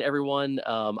presentation, everyone.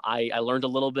 I learned a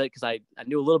little bit because I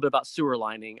knew a little bit about sewer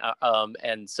lining,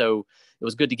 and so it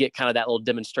was good to get kind of that little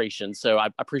demonstration. So I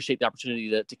appreciate the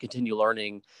opportunity to continue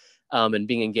learning and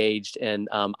being engaged. And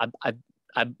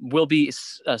I will be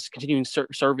continuing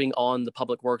serving on the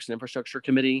Public Works and Infrastructure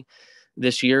Committee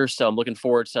this year. So I'm looking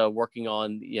forward to working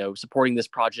on supporting this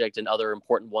project and other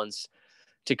important ones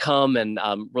to come. And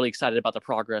I'm really excited about the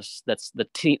progress that's the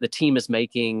team is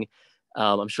making.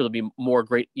 I'm sure there'll be more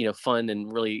great, fun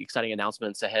and really exciting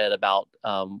announcements ahead about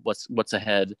what's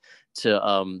ahead to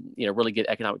really get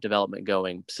economic development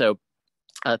going. So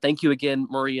thank you again,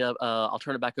 Maria. I'll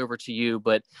turn it back over to you.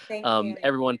 But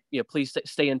everyone, please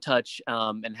stay in touch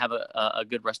and have a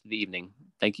good rest of the evening.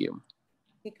 Thank you.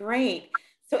 Great.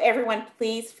 So everyone,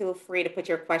 please feel free to put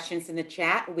your questions in the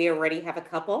chat. We already have a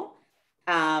couple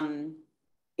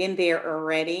in there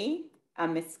already.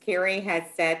 Ms. Carey has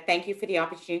said, thank you for the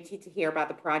opportunity to hear about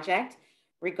the project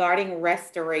regarding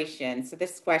restoration. So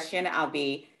this question, I'll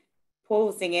be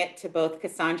posing it to both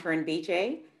Cassandra and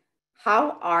BJ.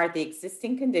 How are the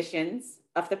existing conditions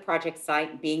of the project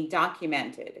site being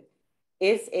documented?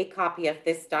 Is a copy of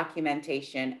this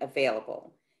documentation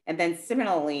available? And then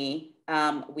similarly,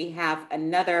 we have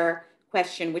another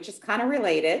question, which is kind of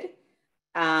related.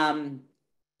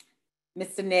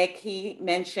 Mr. Nick, he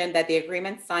mentioned that the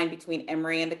agreement signed between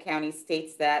Emory and the county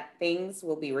states that things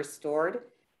will be restored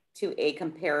to a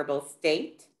comparable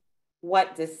state.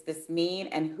 What does this mean,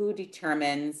 and who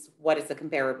determines what is a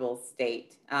comparable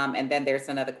state? And then there's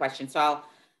another question. So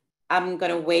I'm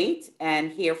going to wait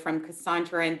and hear from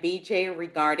Cassandra and BJ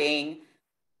regarding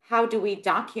how do we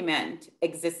document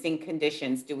existing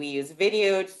conditions? Do we use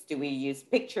videos? Do we use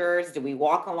pictures? Do we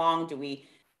walk along? Do we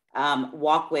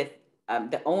walk with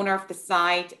the owner of the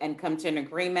site and come to an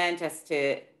agreement as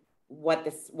to what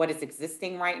is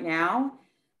existing right now?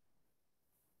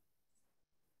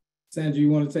 Sandra, you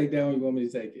want to take that one? You want me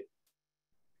to take it?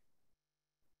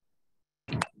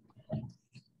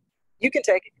 You can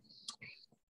take it.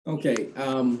 Okay.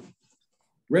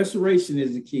 Restoration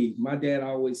is the key. My dad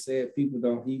always said he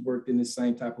worked in the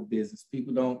same type of business.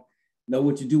 People don't know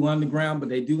what you do underground, but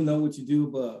they do know what you do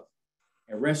above.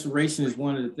 And restoration is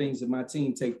one of the things that my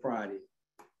team take pride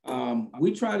in.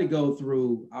 We try to go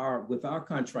through with our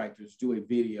contractors, do a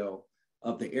video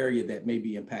of the area that may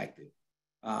be impacted.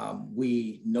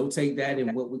 We notate that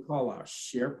in what we call our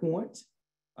SharePoint.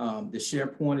 The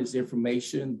SharePoint is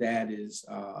information that is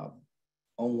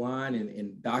online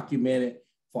and documented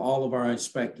for all of our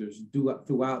inspectors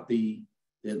throughout the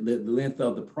length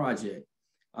of the project.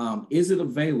 Is it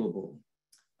available?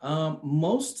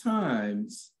 Most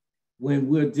times when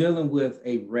we're dealing with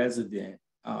a resident,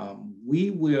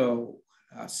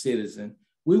 citizen,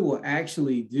 we will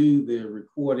actually do the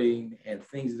recording and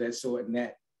things of that sort,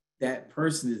 and that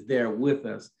person is there with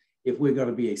us if we're going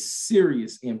to be a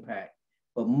serious impact.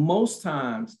 But most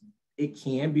times it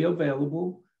can be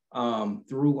available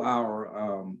through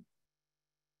our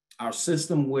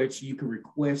system, which you can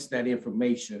request that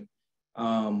information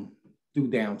through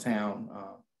downtown,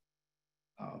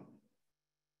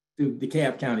 through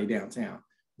DeKalb County downtown.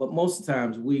 But most of the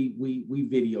times we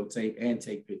videotape and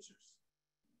take pictures.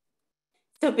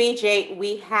 So BJ,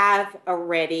 we have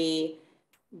already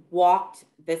walked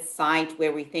the site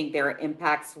where we think there are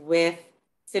impacts with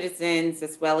citizens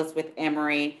as well as with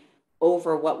Emory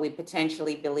over what we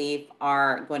potentially believe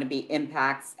are going to be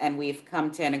impacts. And we've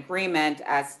come to an agreement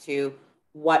as to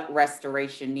what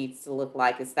restoration needs to look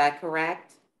like. Is that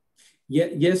correct? Yeah,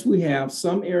 yes, we have.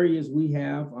 Some areas we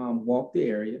have walked the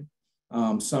area.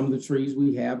 Some of the trees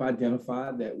we have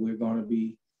identified that we're going to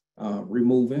be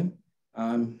removing.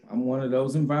 I'm one of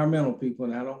those environmental people,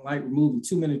 and I don't like removing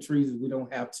too many trees if we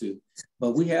don't have to.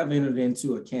 But we have entered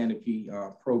into a canopy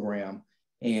program,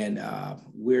 and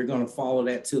we're going to follow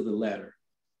that to the letter.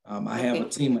 I have a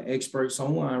team of experts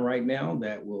online right now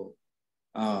that will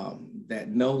that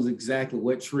knows exactly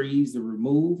what trees to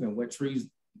remove and what trees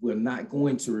we're not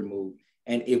going to remove.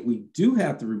 And if we do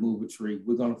have to remove a tree,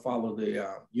 we're going to follow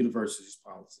the university's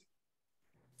policy.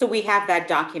 So we have that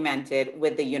documented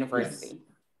with the university.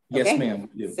 Yes, okay. Yes, ma'am.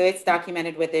 So it's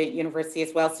documented with the university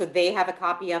as well. So they have a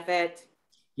copy of it?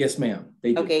 Yes, ma'am.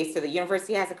 They do. Okay, so the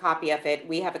university has a copy of it.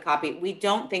 We have a copy. We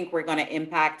don't think we're going to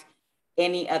impact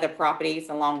any other properties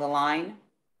along the line?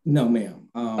 No, ma'am.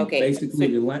 Okay. Basically,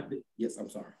 so, the land. Yes, I'm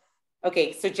sorry.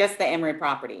 Okay, so just the Emory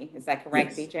property. Is that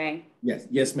correct, yes. BJ? Yes,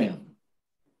 yes, ma'am.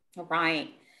 All right.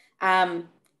 I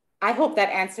hope that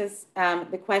answers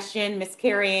the question. Ms.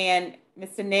 Carey and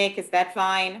Mr. Nick, is that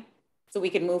fine? So we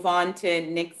can move on to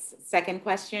Nick's second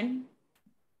question.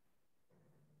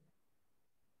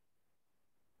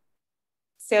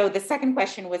 So the second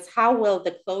question was, how will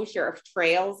the closure of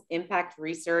trails impact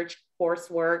research,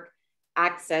 coursework,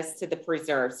 access to the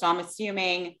preserve? So I'm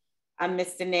assuming,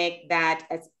 Mr. Nick, that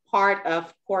as part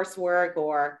of coursework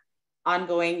or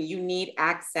ongoing, you need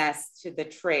access to the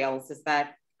trails. Is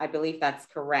that, I believe that's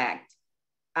correct.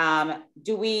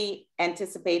 Do we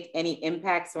anticipate any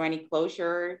impacts or any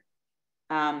closure?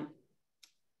 BJ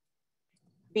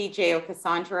or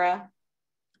Cassandra?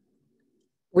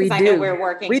 We do. I know we're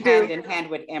working hand in hand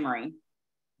with Emory.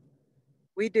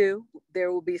 We do.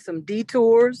 There will be some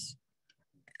detours.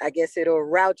 I guess it'll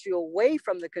route you away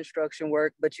from the construction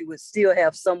work, but you would still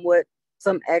have some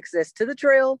access to the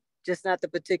trail, just not the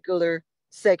particular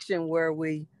section where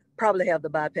we probably have the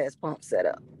bypass pump set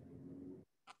up.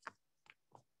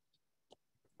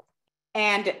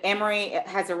 And Emory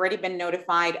has already been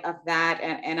notified of that,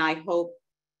 and I hope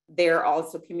they're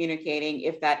also communicating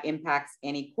if that impacts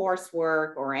any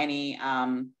coursework or any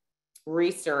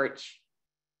research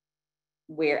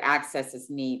where access is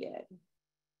needed.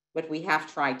 But we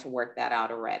have tried to work that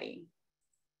out already.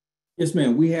 Yes,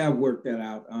 ma'am, we have worked that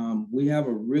out. We have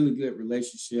a really good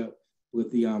relationship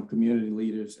with the community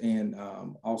leaders and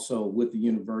also with the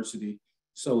university.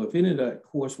 So if any of that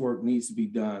coursework needs to be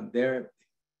done, they're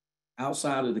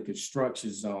outside of the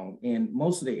construction zone, and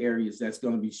most of the areas that's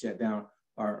going to be shut down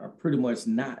are pretty much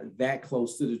not that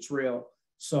close to the trail.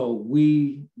 So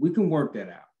we can work that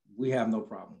out. We have no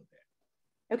problem with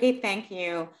that. Okay, thank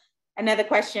you. Another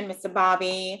question, Mr.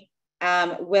 Bobby.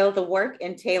 Will the work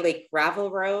entail a gravel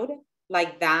road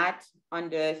like that on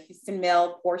the Houston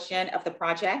Mill portion of the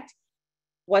project?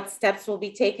 what steps will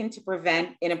be taken to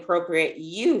prevent inappropriate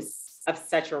use of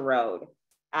such a road.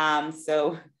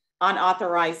 So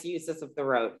unauthorized uses of the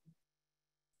road.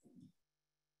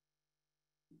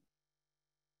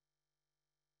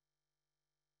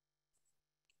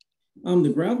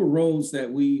 The gravel roads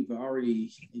that we'll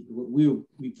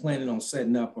be planning on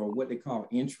setting up are what they call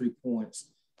entry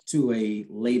points to a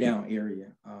lay down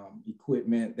area.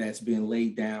 Equipment that's been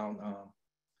laid down.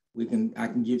 I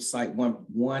can give cite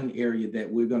one area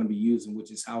that we're going to be using,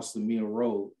 which is House to Mill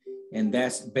Road. And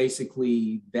that's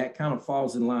basically, that kind of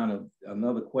falls in line of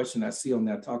another question I see on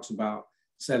that talks about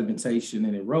sedimentation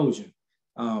and erosion.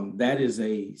 That is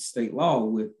a state law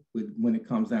with when it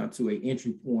comes down to an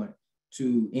entry point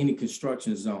to any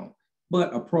construction zone.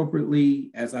 But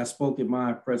appropriately, as I spoke in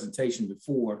my presentation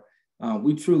before,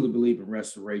 we truly believe in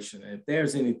restoration. And if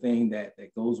there's anything that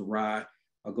goes awry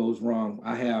or goes wrong,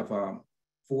 I have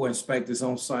 4 inspectors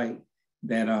on site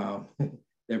that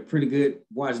they're pretty good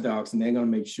watchdogs, and they're going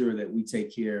to make sure that we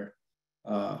take care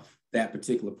of that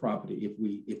particular property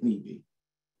if need be.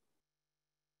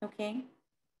 Okay,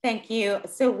 thank you.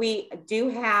 So we do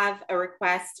have a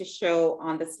request to show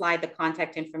on the slide the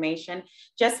contact information.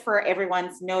 Just for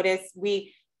everyone's notice,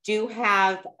 we do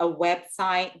have a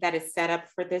website that is set up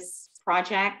for this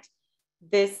project.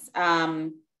 This,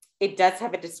 it does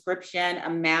have a description, a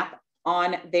map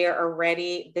on there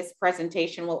already. This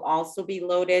presentation will also be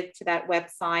loaded to that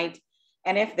website.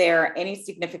 And if there are any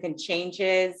significant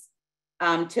changes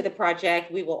to the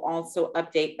project, we will also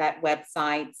update that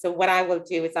website. So what I will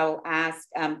do is I will ask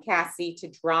Cassie to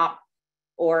drop,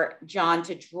 or John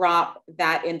to drop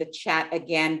that in the chat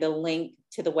again, the link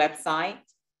to the website.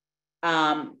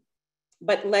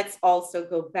 But let's also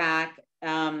go back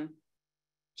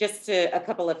just to a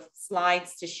couple of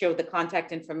slides to show the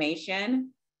contact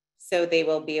information. So they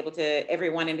will be able to,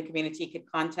 everyone in the community could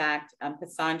contact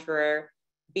Cassandra,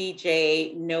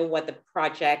 BJ, know what the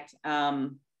project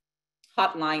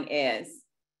hotline is.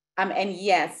 And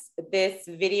yes, this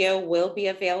video will be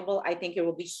available. I think it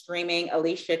will be streaming,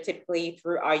 Alicia, typically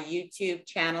through our YouTube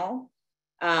channel.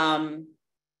 A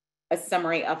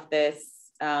summary of this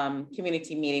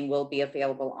community meeting will be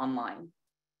available online.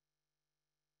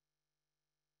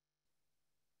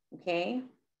 Okay,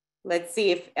 let's see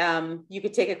if you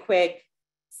could take a quick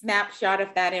snapshot of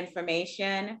that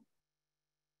information.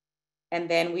 And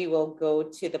then we will go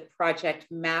to the project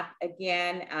map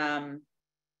again.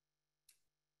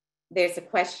 There's a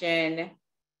question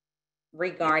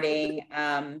regarding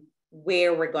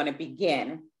where we're going to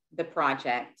begin the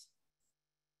project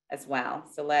as well.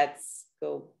 So let's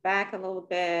go back a little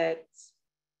bit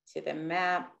to the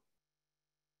map.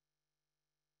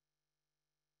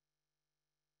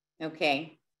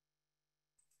 Okay.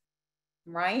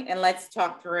 Right, and let's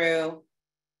talk through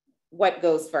what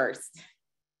goes first.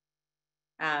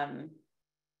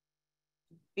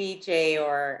 BJ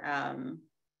or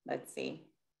let's see.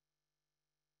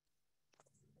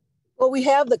 Well, we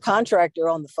have the contractor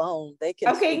on the phone. They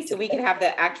can. Okay, so we can have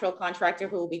the actual contractor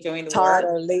who will be doing the Todd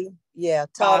work. or Lee. Yeah,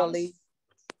 Todd or Lee.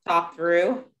 Talk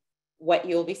through what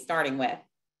you'll be starting with.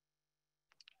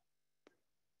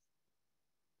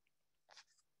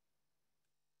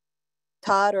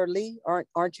 Todd or Lee,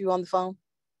 aren't you on the phone?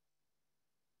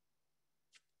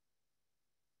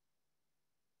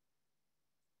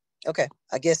 Okay,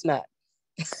 I guess not.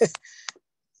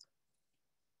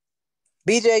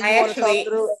 BJ, you want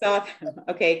to talk through?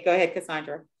 Okay, go ahead,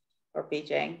 Cassandra or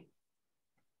BJ.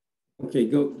 Okay,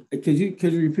 go. Could you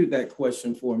repeat that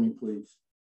question for me, please?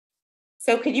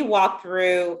 So could you walk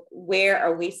through where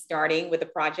are we starting with the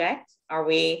project?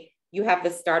 You have the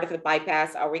start of the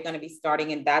bypass. Are we going to be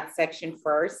starting in that section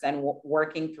first and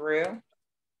working through?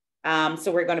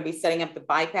 So we're going to be setting up the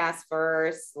bypass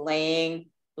first, laying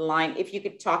the line. If you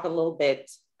could talk a little bit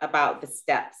about the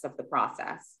steps of the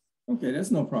process. Okay,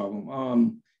 that's no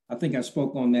problem. I think I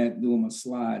spoke on that during my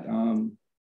slide.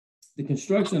 The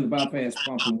construction of the bypass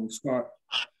pumping will start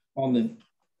on the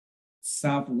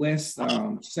southwest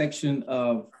section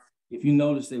of, if you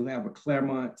notice, they have a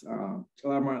Claremont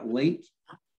Lake.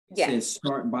 It says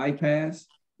start bypass.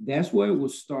 That's where it will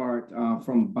start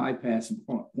from a bypass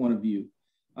point of view.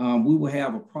 We will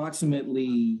have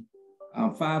approximately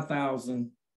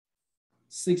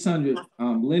 5,600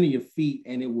 linear feet,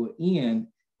 and it will end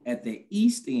at the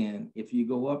east end. If you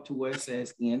go up to where it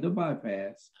says end of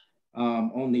bypass,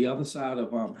 on the other side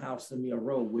of House to Mill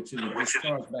Road, which is it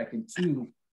starts back into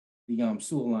the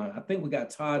sewer line. I think we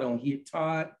got Todd on here.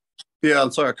 Todd? Yeah,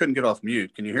 I'm sorry, I couldn't get off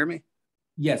mute. Can you hear me?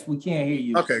 Yes, we can hear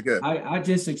you. Okay, good. I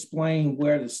just explained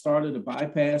where the start of the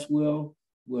bypass will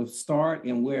start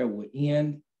and where it will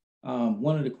end.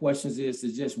 One of the questions is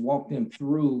to just walk them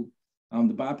through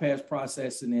the bypass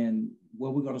process, and then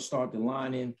where we're going to start the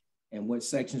lining and what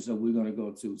sections are we going to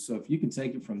go to. So if you can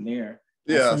take it from there.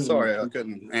 Yeah, sorry, I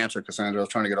couldn't answer, Cassandra. I was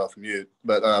trying to get off mute.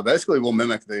 But basically, we'll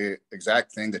mimic the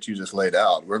exact thing that you just laid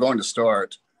out. We're going to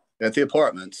start at the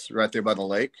apartments right there by the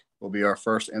lake will be our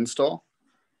first install.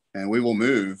 And we will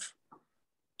move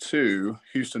to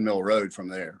Houston Mill Road from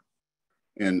there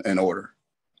in order.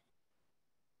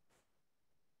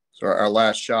 So our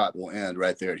last shot will end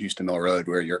right there at Houston Mill Road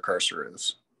where your cursor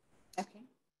is. Okay.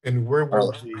 And where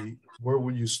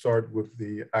will you start with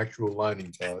the actual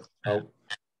lining, Todd?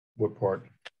 What part?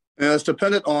 And it's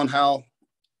dependent on how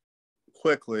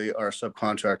quickly our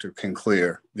subcontractor can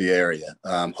clear the area.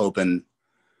 I'm hoping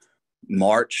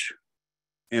March,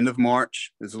 end of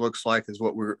March, as it looks like, is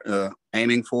what we're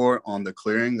aiming for on the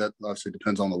clearing. That obviously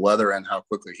depends on the weather and how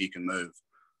quickly he can move.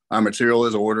 Our material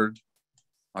is ordered,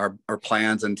 our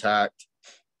plan's intact.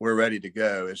 We're ready to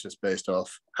go. It's just based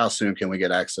off how soon can we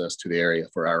get access to the area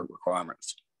for our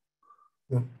requirements.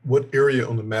 What area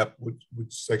on the map, which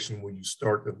section will you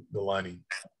start the lining?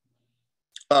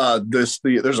 There's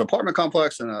an apartment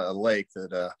complex and a lake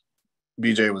that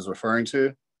BJ was referring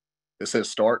to. It says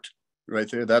start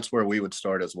right there. That's where we would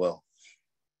start as well.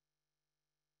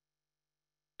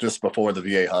 Just before the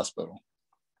VA hospital.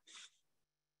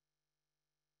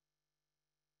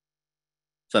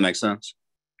 Does that make sense?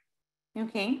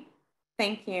 Okay,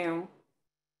 thank you.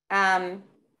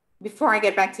 Before I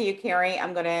get back to you, Carrie,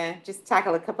 I'm going to just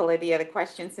tackle a couple of the other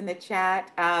questions in the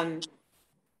chat.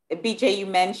 BJ, you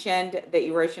mentioned the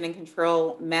erosion and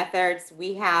control methods.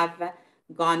 We have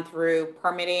gone through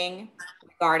permitting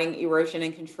regarding erosion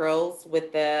and controls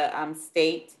with the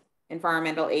state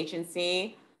environmental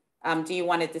agency. Do you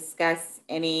want to discuss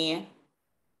any?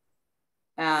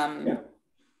 Yeah,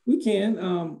 we can.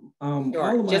 Sure.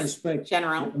 All of my inspectors,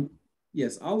 general.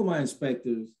 Yes, all of my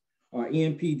inspectors are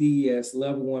NPDES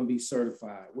level 1B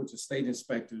certified, which are state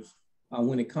inspectors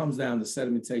when it comes down to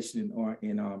sedimentation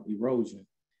and erosion.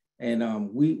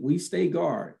 And we stay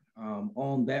guard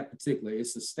on that particular.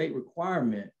 It's a state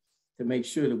requirement to make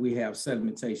sure that we have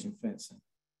sedimentation fencing.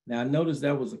 Now, I noticed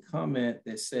there was a comment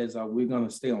that says, are we going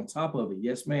to stay on top of it?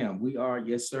 Yes, ma'am. We are.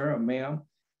 Yes, sir, ma'am.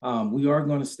 We are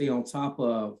going to stay on top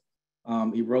of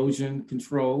erosion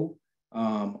control,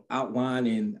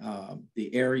 outlining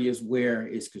the areas where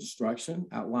it's construction,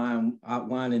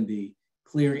 outlining the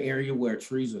clear area where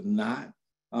trees are not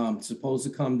supposed to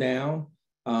come down.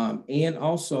 And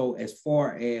also as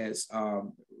far as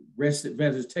rested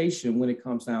vegetation when it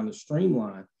comes down to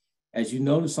streamline. As you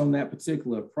notice on that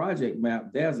particular project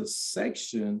map, there's a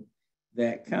section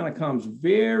that kind of comes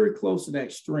very close to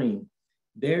that stream.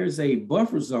 There's a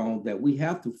buffer zone that we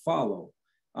have to follow,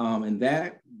 and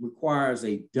that requires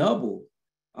a double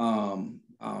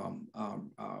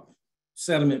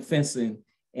sediment fencing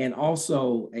and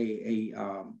also a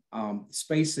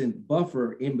spacing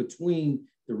buffer in between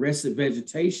the rested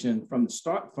vegetation from the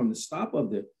start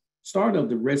of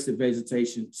the rested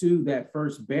vegetation to that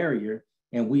first barrier.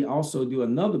 And we also do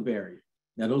another barrier.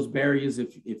 Now those barriers,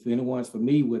 if anyone's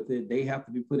familiar with it, they have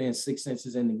to be put in 6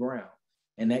 inches in the ground.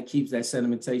 And that keeps that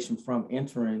sedimentation from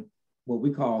entering what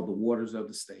we call the waters of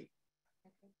the state.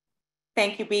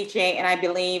 Thank you, BJ. And I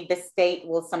believe the state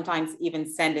will sometimes even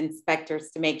send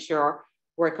inspectors to make sure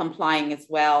we're complying as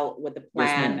well with the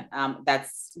plan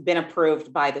that's been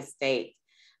approved by the state.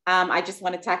 I just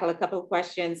want to tackle a couple of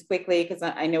questions quickly because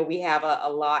I know we have a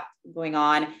lot going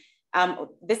on.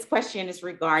 This question is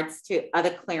regards to other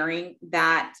clearing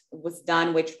that was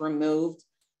done, which removed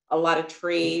a lot of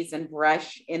trees and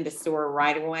brush in the sewer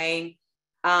right away.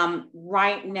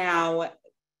 Right now,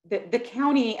 the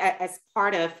county, as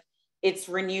part of its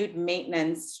renewed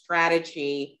maintenance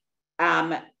strategy,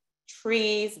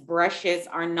 trees, brushes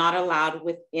are not allowed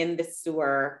within the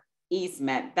sewer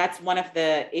easement. That's one of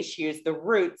the issues. The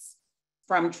roots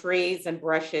from trees and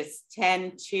brushes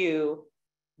tend to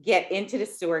get into the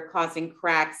sewer, causing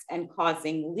cracks and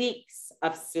causing leaks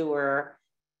of sewer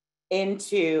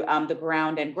into the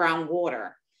ground and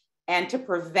groundwater. And to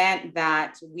prevent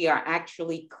that, we are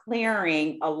actually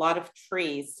clearing a lot of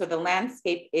trees. So the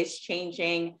landscape is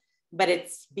changing, but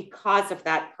it's because of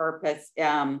that purpose.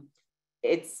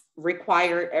 It's a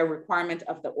requirement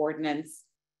of the ordinance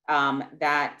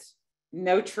that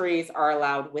no trees are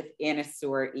allowed within a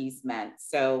sewer easement.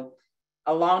 So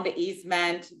along the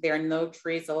easement, there are no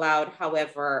trees allowed.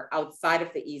 However, outside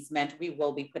of the easement, we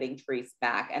will be putting trees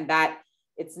back. And that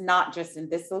it's not just in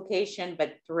this location,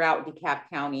 but throughout DeKalb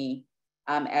County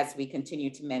as we continue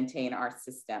to maintain our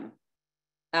system.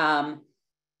 And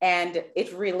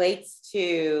it relates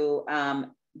to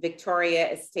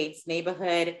Victoria Estates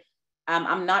neighborhood.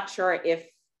 I'm not sure if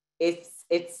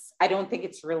I don't think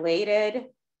it's related,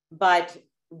 but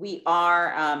we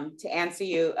are, to answer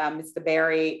you, Mr.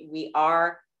 Berry, we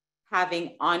are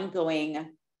having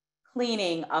ongoing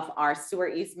cleaning of our sewer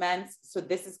easements. So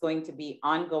this is going to be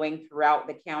ongoing throughout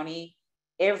the county.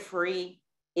 Every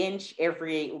inch,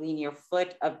 every linear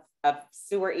foot of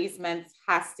sewer easements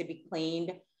has to be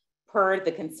cleaned per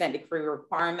the consent decree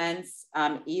requirements,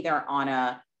 either on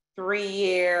a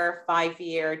 3-year,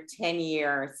 5-year,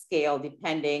 10-year scale,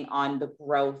 depending on the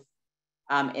growth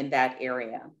in that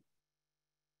area.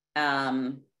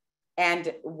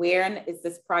 And when is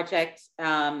this project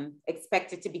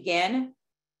expected to begin?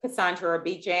 Cassandra or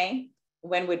BJ,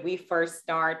 when would we first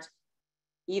start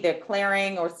either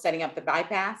clearing or setting up the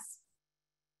bypass?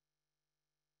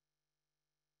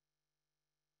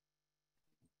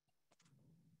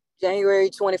 January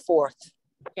 24th.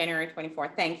 January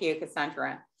 24th. Thank you,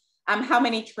 Cassandra. How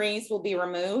many trees will be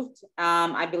removed?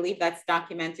 I believe that's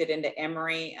documented in the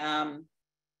Emory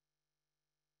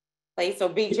place. So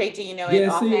BJ, do you know it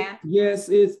offhand? Yes,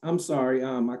 it's, I'm sorry.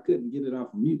 I couldn't get it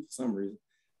off of mute for some reason.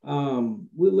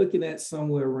 We're looking at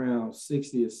somewhere around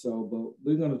 60 or so, but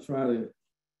we're going to try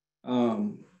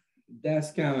to,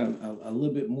 that's kind of a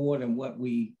little bit more than what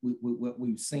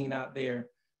we've seen out there.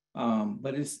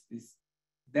 But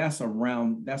that's a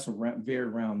very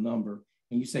round number.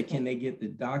 And you say, can they get the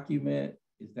document?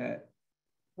 Is that?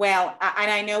 Well,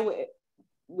 and I know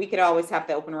we could always have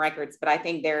the open records, but I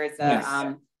think there is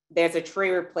a, there's a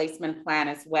tree replacement plan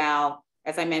as well.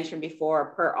 As I mentioned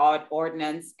before, per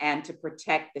ordinance, and to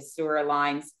protect the sewer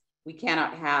lines, we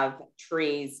cannot have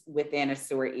trees within a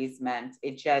sewer easement.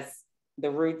 It just,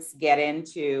 the roots get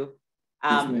into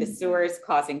the sewers,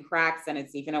 causing cracks, and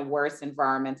it's even a worse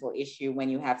environmental issue when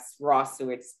you have raw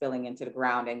sewage spilling into the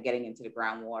ground and getting into the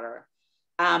groundwater.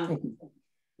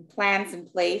 Plans in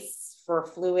place for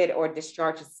fluid or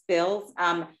discharge spills.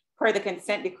 Per the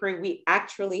consent decree, we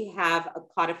actually have a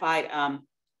codified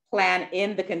plan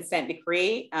in the consent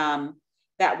decree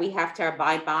that we have to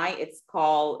abide by. It's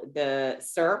called the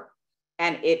SERP,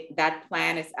 and that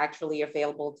plan is actually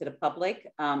available to the public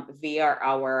via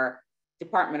our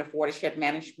Department of Watershed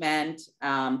Management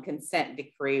consent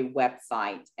decree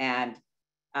website. And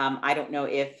I don't know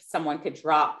if someone could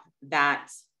drop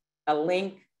a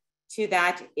link to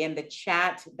that in the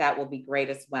chat, that will be great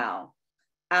as well.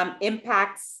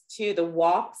 Impacts to the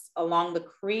walks along the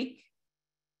creek.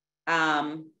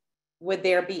 Would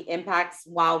there be impacts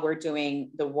while we're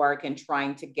doing the work and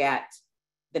trying to get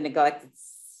the neglected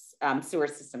sewer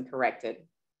system corrected?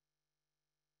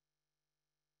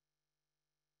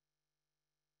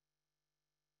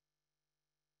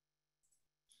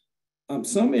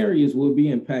 Some areas will be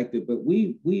impacted, but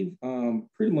we've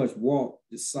pretty much walked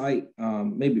the site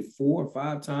maybe 4 or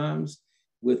 5 times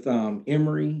with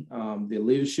Emory, the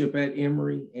leadership at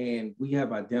Emory, and we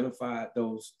have identified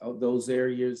those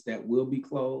areas that will be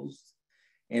closed,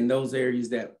 and those areas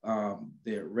that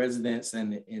the residents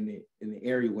in the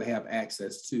area will have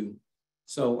access to.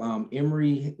 So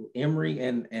Emory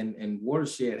and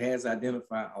Watershed has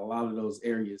identified a lot of those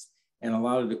areas. And a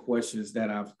lot of the questions that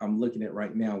I'm looking at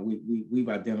right now, we've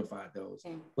identified those,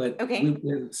 but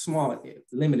with small,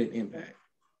 limited impact.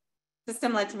 So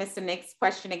similar to Mr. Nick's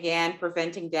question again,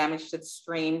 preventing damage to the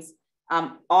streams.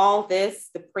 All this,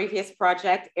 the previous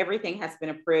project, everything has been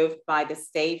approved by the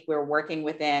state. We're working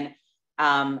within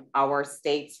our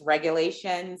state's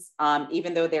regulations.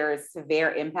 Even though there is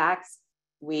severe impacts,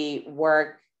 we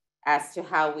work as to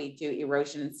how we do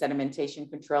erosion and sedimentation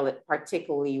control,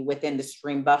 particularly within the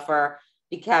stream buffer.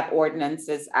 DeKalb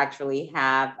ordinances actually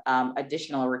have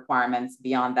additional requirements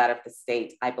beyond that of the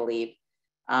state, I believe.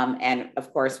 And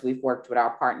of course, we've worked with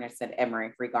our partners at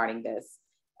Emory regarding this.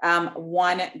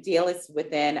 One deal is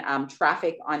within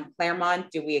traffic on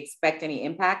Claremont. Do we expect any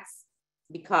impacts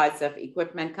because of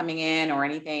equipment coming in or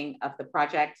anything of the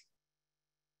project?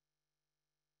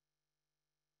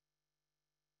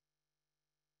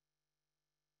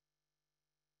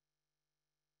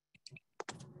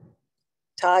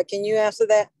 Todd, can you answer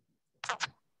that?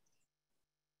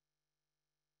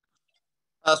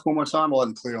 Ask one more time. I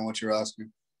wasn't clear on what you're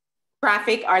asking.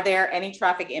 Traffic, are there any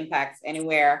traffic impacts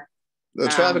anywhere? The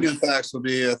traffic impacts will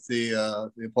be at the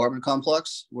apartment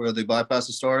complex where the bypass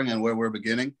is starting and where we're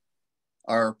beginning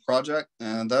our project.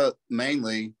 And that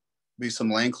mainly be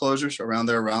some lane closures around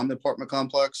the apartment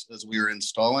complex as we are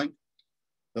installing.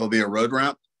 There'll be a road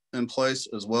ramp in place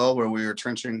as well where we are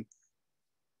trenching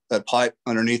that pipe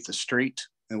underneath the street.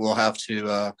 And we'll have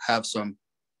to have some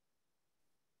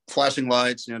flashing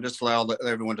lights, just to allow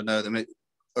everyone to know that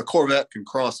a Corvette can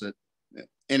cross it.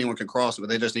 Anyone can cross it, but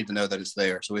they just need to know that it's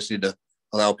there. So we just need to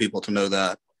allow people to know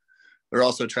that. There are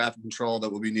also traffic control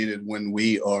that will be needed when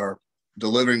we are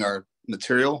delivering our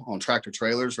material on tractor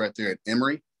trailers right there at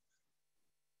Emory.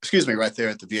 Excuse me, right there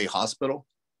at the VA hospital.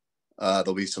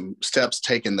 There'll be some steps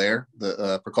taken there,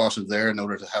 the precautions there in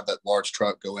order to have that large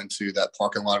truck go into that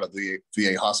parking lot of the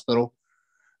VA hospital.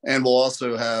 And we'll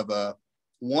also have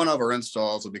one of our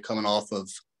installs will be coming off of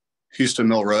Houston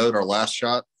Mill Road, our last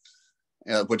shot,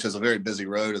 which is a very busy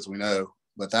road, as we know.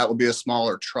 But that will be a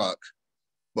smaller truck,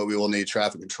 but we will need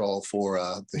traffic control for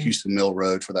the Houston Mill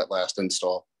Road for that last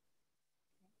install.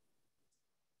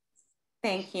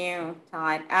 Thank you,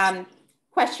 Todd.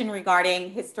 Question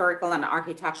regarding historical and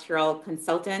architectural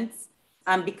consultants.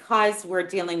 Because we're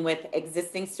dealing with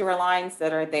existing sewer lines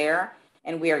that are there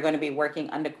and we are going to be working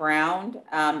underground,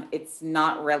 it's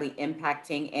not really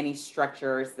impacting any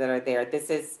structures that are there. This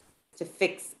is to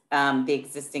fix the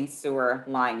existing sewer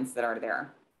lines that are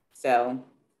there. So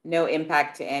no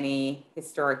impact to any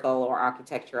historical or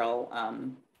architectural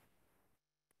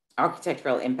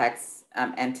impacts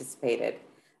anticipated.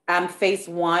 Phase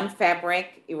 1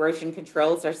 fabric erosion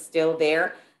controls are still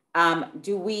there.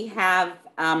 Do we have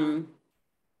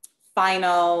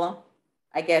final,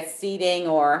 I guess, seeding,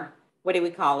 or what do we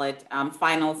call it?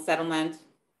 Final settlement?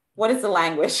 What is the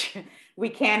language? We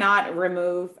cannot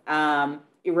remove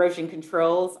erosion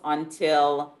controls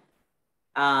until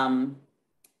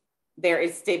there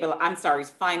is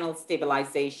final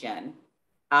stabilization.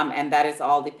 And that is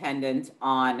all dependent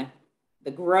on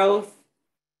the growth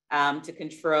to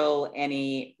control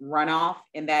any runoff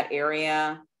in that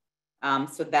area.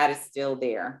 So that is still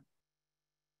there.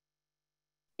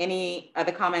 Any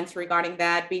other comments regarding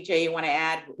that? BJ, you want to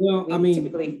add? Well, I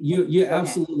mean, you're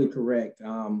absolutely correct.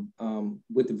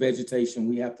 With the vegetation,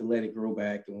 we have to let it grow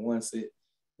back. And once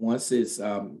it's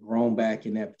grown back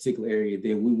in that particular area,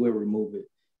 then we will remove it.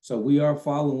 So we are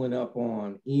following up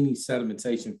on any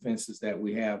sedimentation fences that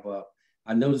we have up.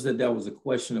 I noticed that there was a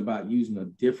question about using a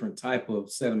different type of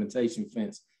sedimentation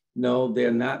fence. No,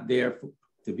 they're not there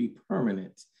to be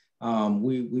permanent.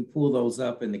 We pull those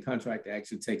up and the contractor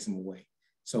actually takes them away.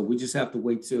 So we just have to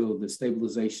wait till the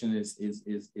stabilization is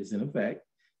in effect.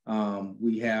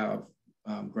 We have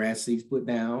grass seeds put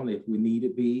down if we need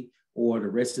it be, or the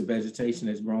rest of vegetation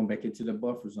has grown back into the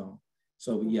buffer zone.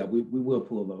 So yeah, we will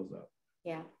pull those up.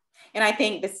 Yeah, and I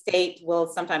think the state will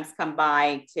sometimes come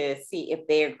by to see if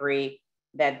they agree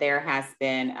that there has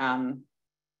been,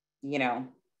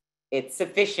 it's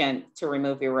sufficient to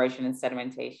remove erosion and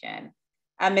sedimentation.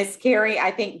 Ms. Carey,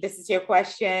 I think this is your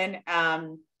question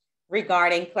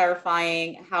regarding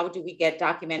clarifying how do we get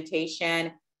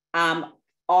documentation.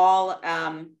 All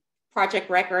project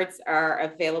records are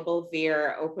available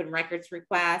via open records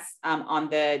request on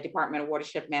the Department of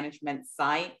Watershed Management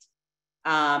site.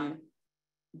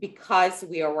 Because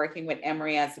we are working with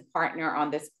Emory as a partner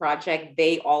on this project,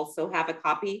 they also have a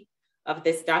copy of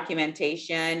this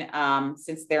documentation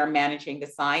since they're managing the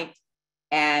site.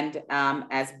 And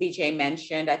as BJ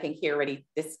mentioned, I think he already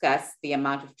discussed the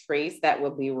amount of trees that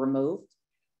will be removed.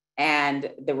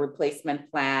 And the replacement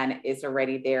plan is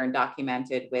already there and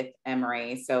documented with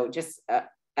Emory. So just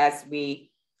as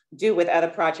we do with other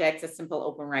projects, a simple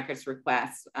open records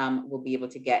request will be able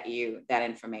to get you that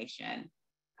information.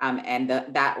 And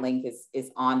that link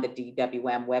is on the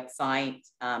DWM website.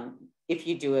 If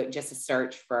you do it, just a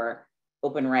search for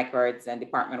open records and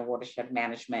Department of Watershed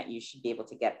Management, you should be able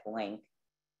to get the link.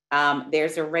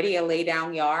 There's already a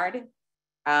laydown yard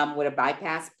with a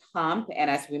bypass pump. And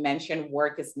as we mentioned,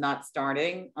 work is not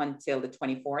starting until the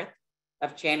 24th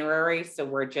of January. So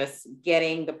we're just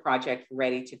getting the project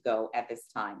ready to go at this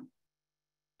time.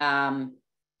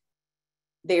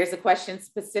 There's a question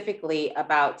specifically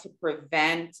about to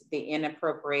prevent the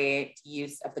inappropriate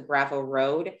use of the gravel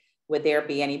road. Would there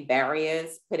be any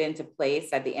barriers put into place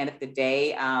at the end of the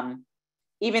day?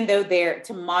 Even though they're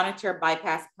to monitor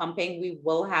bypass pumping, we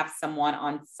will have someone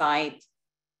on site.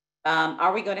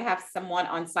 Are we going to have someone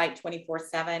on site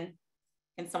 24/7?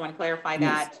 Can someone clarify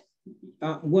that?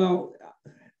 Well,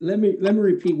 let me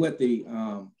repeat what the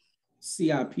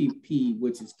CIPP,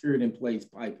 which is cured in place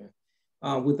piping.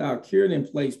 With our cured in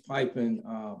place piping,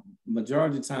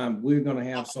 majority of the time, we're going to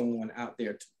have someone out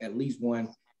there, at least 1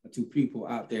 or 2 people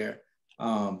out there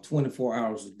 24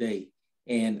 hours a day.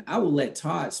 And I will let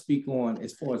Todd speak on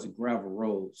as far as the gravel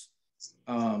roads.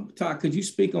 Todd, could you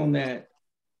speak on that?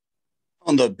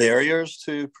 On the barriers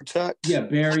to protect? Yeah,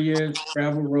 barriers,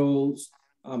 gravel roads,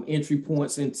 entry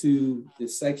points into the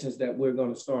sections that we're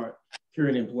going to start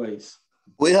curing in place.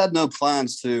 We had no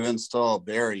plans to install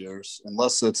barriers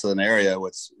unless it's an area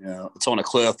with, it's on a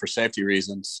cliff for safety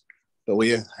reasons. But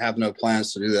we have no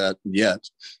plans to do that yet.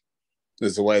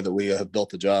 Is the way that we have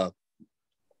built the job.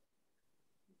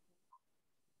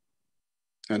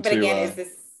 And but again,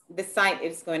 is the site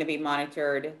is going to be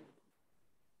monitored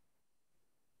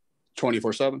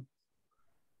 24/7?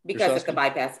 because of the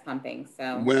bypass pumping.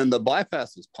 So when the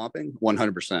bypass is pumping,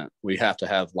 100%, we have to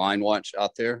have line watch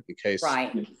out there in case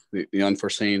the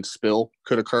unforeseen spill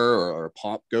could occur or a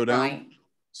pump go down. Right.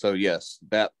 So yes,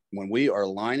 that when we are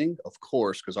lining, of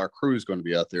course, because our crew is going to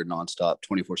be out there nonstop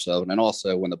 24/7. And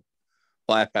also when the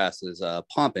bypass is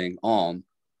pumping on,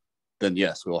 then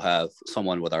yes, we'll have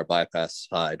someone with our bypass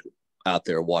side out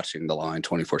there watching the line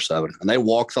 24/7. And they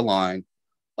walk the line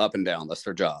up and down. That's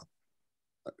their job.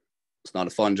 It's not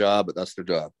a fun job, but that's their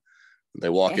job. They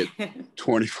walk it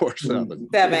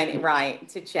 24/7. Right,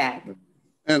 to check.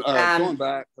 And going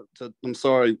back to, I'm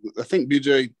sorry, I think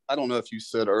BJ, I don't know if you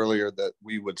said earlier that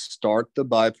we would start the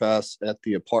bypass at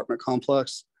the apartment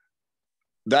complex.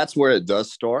 That's where it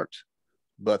does start,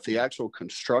 but the actual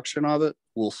construction of it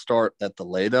will start at the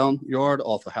laydown yard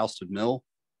off of Houston Mill,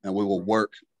 and we will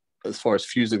work as far as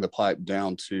fusing the pipe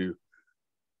down to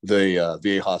the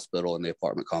VA hospital and the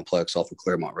apartment complex off of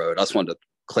Claremont Road. I just wanted to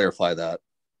clarify that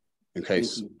in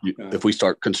case if we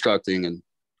start constructing and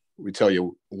we tell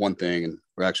you one thing and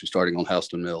we're actually starting on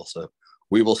Houston Mill. So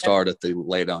we will start at the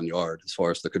laydown yard as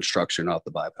far as the construction of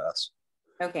the bypass.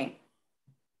 Okay.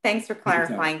 Thanks for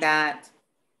clarifying that.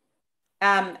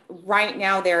 Right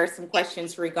now, there are some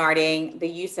questions regarding the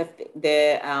use of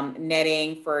the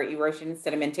netting for erosion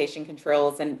sedimentation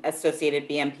controls and associated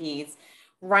BMPs.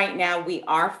 Right now, we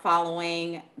are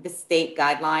following the state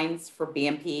guidelines for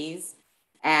BMPs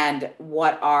and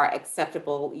what are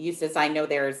acceptable uses. I know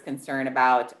there is concern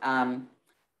about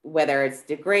whether it's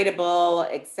degradable,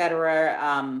 et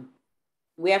cetera.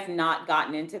 We have not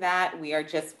gotten into that. We are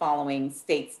just following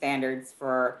state standards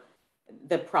for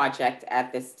the project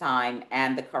at this time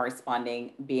and the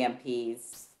corresponding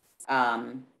BMPs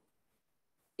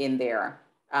in there,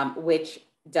 which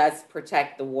does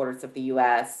protect the waters of the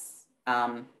US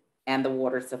and the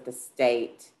waters of the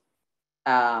state.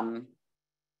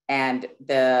 And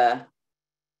the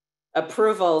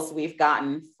approvals we've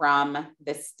gotten from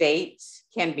the state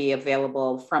can be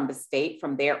available from the state,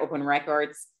 from their open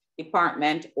records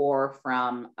department, or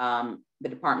from the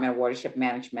Department of Watershed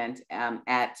Management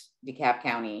at DeKalb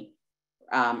County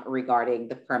regarding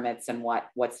the permits and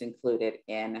what's included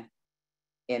in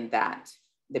that,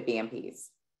 the BMPs.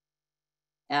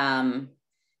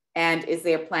 And is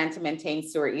there a plan to maintain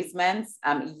sewer easements?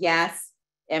 Yes,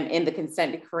 in the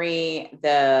consent decree,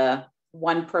 the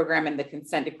one program in the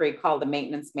consent decree called the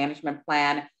Maintenance Management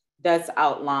Plan does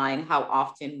outline how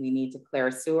often we need to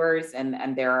clear sewers,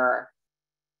 and there are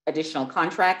additional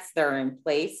contracts that are in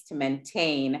place to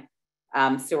maintain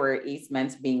sewer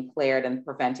easements being cleared and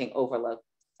preventing overload.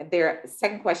 Their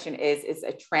second question is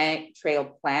a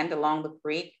trail planned along the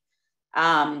creek?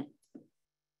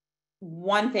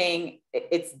 One thing,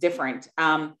 it's different.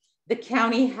 The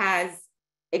county has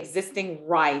existing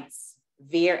rights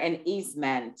via an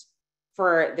easement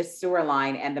for the sewer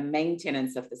line and the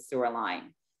maintenance of the sewer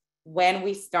line. When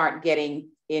we start getting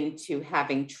into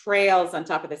having trails on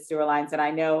top of the sewer lines, and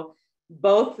I know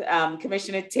both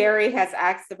Commissioner Terry has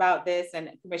asked about this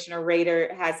and Commissioner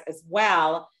Rader has as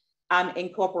well,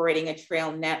 incorporating a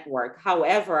trail network.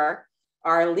 However,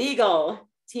 our legal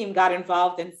team got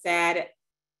involved and said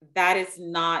that is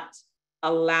not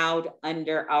allowed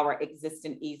under our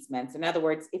existing easements. In other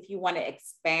words, if you want to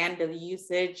expand the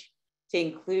usage to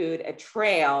include a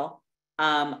trail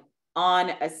on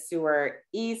a sewer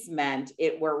easement,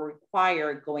 it will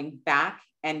require going back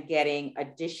and getting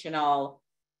additional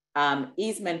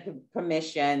easement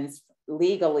permissions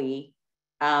legally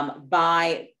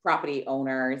by property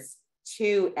owners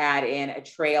to add in a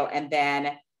trail. And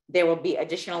then there will be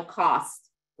additional costs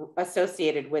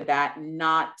associated with that,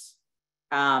 not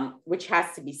which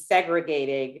has to be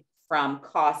segregated from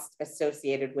costs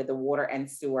associated with the water and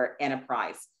sewer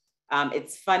enterprise.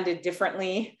 It's funded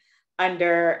differently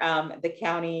under the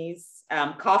county's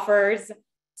coffers,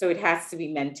 so it has to be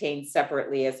maintained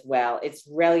separately as well. It's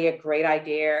really a great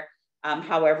idea.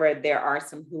 However, there are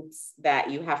some hoops that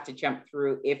you have to jump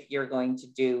through if you're going to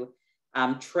do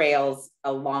trails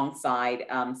alongside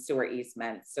sewer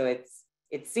easements. So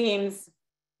it seems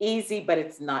easy, but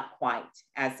it's not quite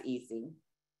as easy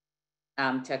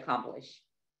to accomplish.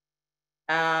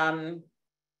 Let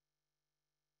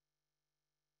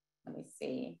me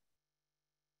see.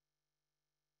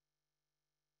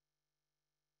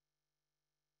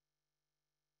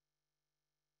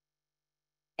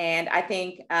 And I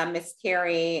think Ms.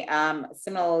 Carey,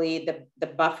 similarly, the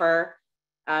buffer,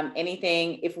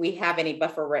 anything, if we have any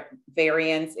buffer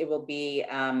variance, it will be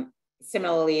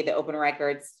similarly the open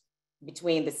records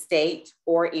between the state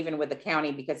or even with the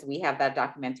county, because we have that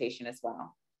documentation as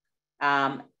well.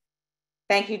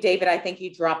 Thank you, David. I think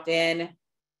you dropped in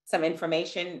some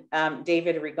information,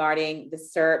 David, regarding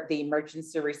the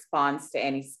emergency response to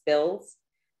any spills.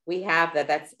 We have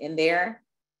that's in there.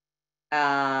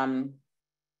 I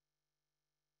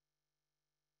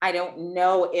don't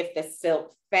know if the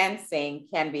silt fencing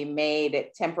can be made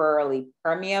temporarily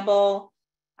permeable.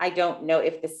 I don't know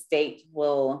if the state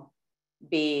will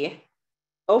be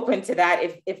open to that,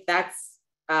 if that's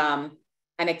an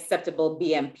acceptable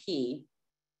BMP.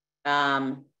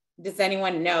 Does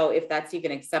anyone know if that's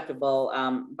even acceptable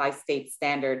by state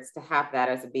standards to have that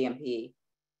as a BMP?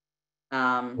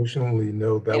 Unfortunately,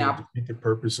 no, that would defeat the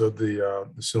purpose of the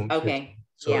silt. Okay.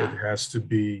 So it has to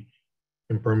be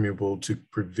impermeable to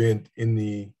prevent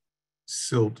any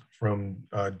silt from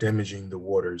damaging the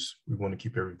waters. We want to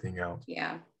keep everything out.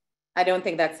 Yeah, I don't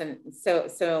think that's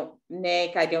so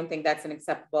Nick, I don't think that's an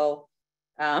acceptable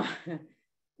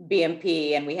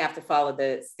BMP, and we have to follow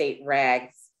the state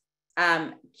regs.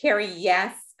 Carrie,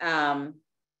 yes,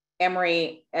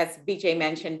 Emory, as BJ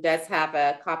mentioned, does have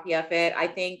a copy of it. I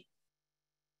think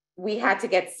we had to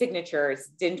get signatures,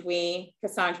 didn't we,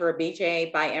 Cassandra or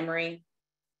BJ, by Emory?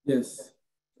 Yes.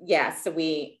 Yes,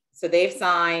 so they've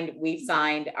signed, we've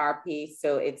signed our piece,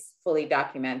 so it's fully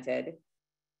documented.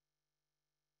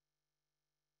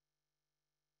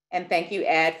 And thank you,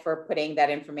 Ed, for putting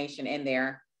that information in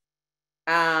there.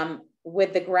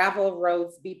 Would the gravel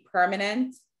roads be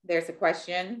permanent? There's a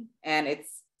question, and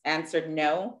it's answered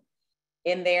no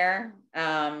in there.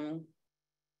 And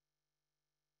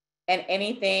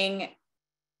anything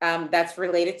that's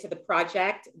related to the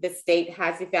project, the state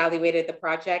has evaluated the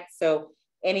project. So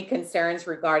any concerns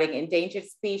regarding endangered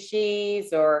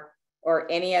species or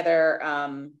any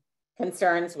other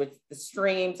concerns with the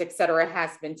streams, et cetera,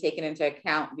 has been taken into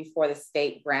account before the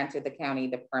state granted the county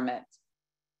the permit.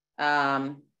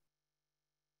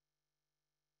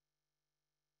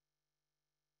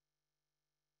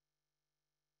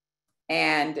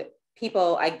 And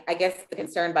people, I guess the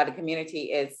concern by the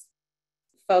community is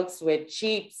folks with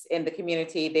Jeeps in the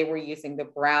community, they were using the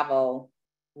gravel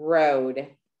road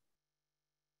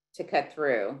to cut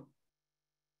through.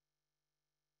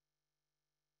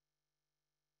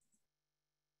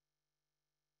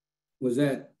 Was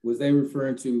they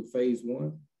referring to phase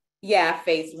one? Yeah,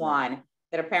 phase one,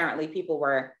 that apparently people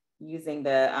were using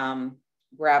the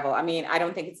gravel. I mean, I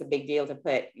don't think it's a big deal to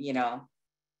put, you know,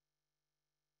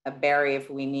 a barrier if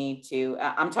we need to.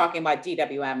 I'm talking about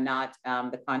DWM, not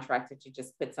the contractor, to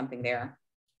just put something there.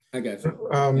 I got you.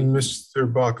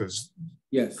 Mr. Bacchus,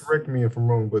 yes. Correct me if I'm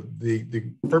wrong, but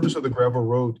the purpose of the gravel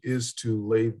road is to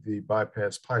lay the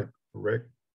bypass pipe, correct?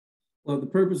 Well, the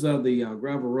purpose of the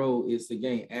gravel road is to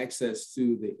gain access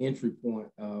to the entry point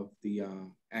of the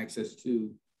access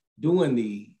to doing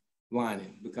the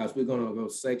lining, because we're going to go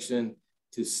section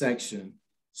to section.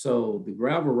 So the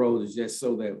gravel road is just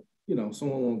so that, you know,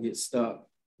 someone won't get stuck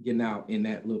getting out in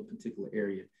that little particular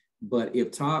area. But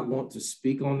if Todd wants to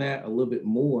speak on that a little bit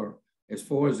more, as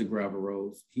far as the gravel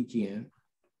roads, he can.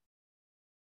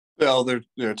 Well,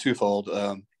 they're twofold.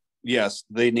 Yes,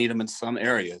 they need them in some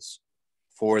areas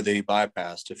for the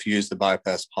bypass, to fuse the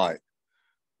bypass pipe.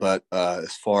 But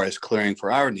as far as clearing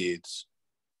for our needs,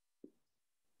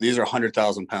 these are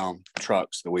 100,000 pound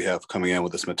trucks that we have coming in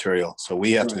with this material. So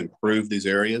we have to improve these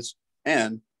areas.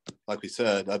 And like we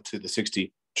said, up to the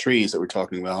 60 trees that we're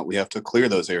talking about, we have to clear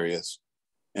those areas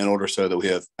in order so that we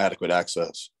have adequate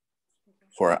access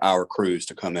for our crews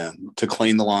to come in, to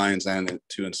clean the lines and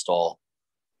to install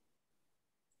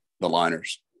the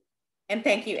liners. And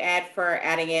thank you, Ed, for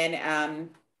adding in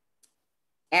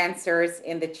answers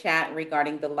in the chat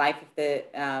regarding the life of the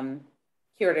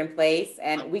cured in place.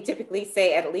 And we typically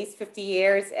say at least 50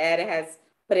 years. Ed has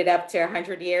put it up to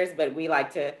 100 years, but we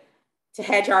like to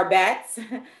hedge our bets.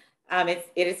 It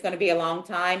is going to be a long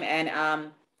time.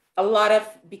 And a lot of,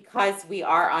 because we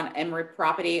are on Emory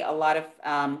property, a lot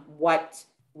of what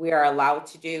we are allowed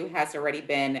to do has already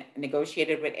been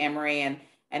negotiated with Emory,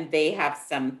 and they have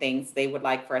some things they would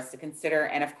like for us to consider.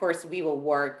 And of course, we will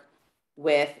work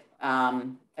with,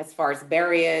 as far as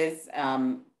barriers,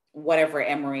 whatever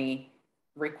Emory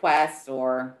requests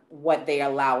or what they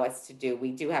allow us to do.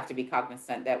 We do have to be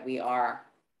cognizant that we are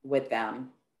with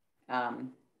them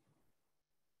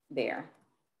there.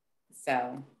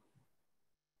 So.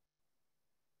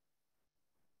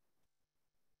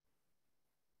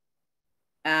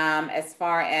 As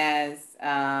far as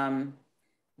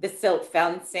the silt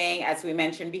fencing, as we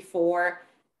mentioned before,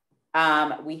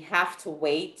 we have to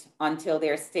wait until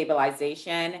there's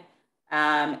stabilization.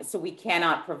 So we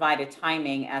cannot provide a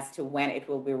timing as to when it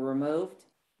will be removed.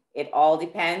 It all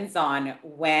depends on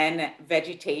when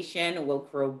vegetation will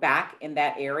grow back in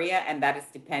that area, and that is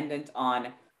dependent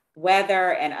on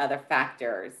weather and other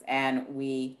factors. And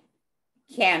we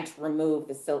can't remove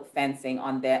the silt fencing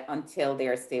on that until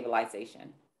there's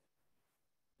stabilization.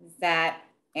 Does that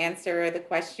answer the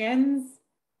questions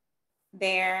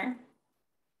there?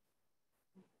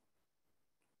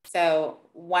 So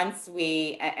once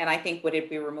we, and I think would it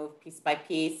be removed piece by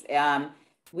piece?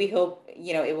 We hope,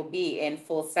 you know, it will be in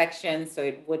full sections, so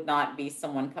it would not be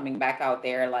someone coming back out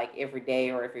there like every day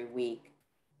or every week.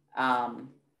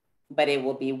 But it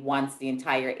will be once the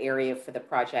entire area for the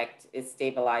project is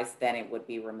stabilized, then it would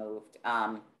be removed.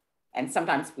 And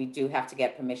sometimes we do have to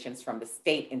get permissions from the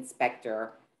state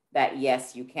inspector that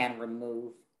yes, you can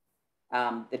remove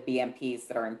the BMPs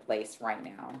that are in place right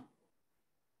now.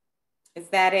 Is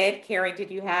that it? Carrie, did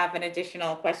you have an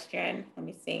additional question? Let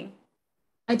me see.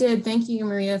 I did. Thank you,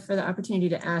 Maria, for the opportunity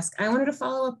to ask. I wanted to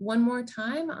follow up one more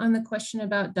time on the question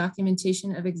about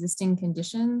documentation of existing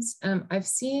conditions. I've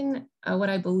seen what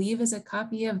I believe is a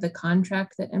copy of the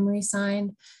contract that Emory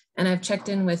signed, and I've checked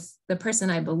in with the person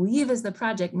I believe is the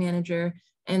project manager,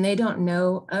 and they don't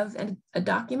know of a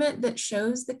document that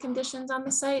shows the conditions on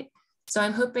the site. So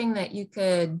I'm hoping that you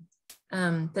could,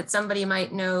 that somebody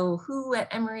might know who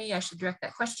at Emory I should direct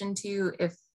that question to,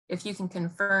 if you can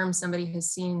confirm somebody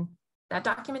has seen that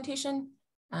documentation.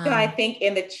 So I think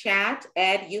in the chat,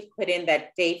 Ed, you've put in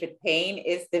that David Payne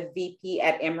is the VP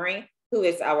at Emory, who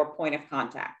is our point of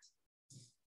contact.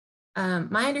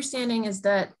 My understanding is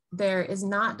that there is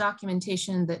not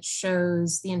documentation that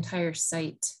shows the entire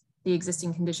site, the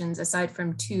existing conditions, aside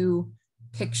from 2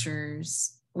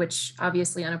 pictures, which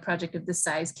obviously on a project of this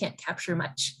size can't capture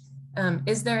much.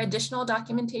 Is there additional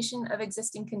documentation of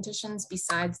existing conditions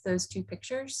besides those 2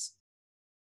 pictures?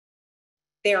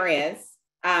 There is,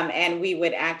 and we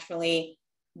would actually,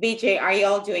 BJ, are you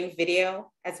all doing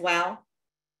video as well?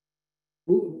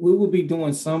 We will be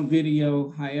doing some video.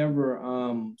 However,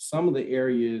 some of the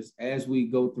areas, as we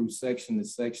go through section to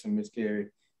section, Ms. Carey,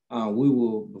 we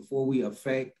will, before we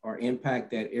affect or impact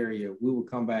that area, we will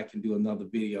come back and do another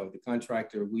video. The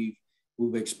contractor, we've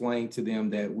explained to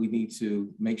them that we need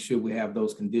to make sure we have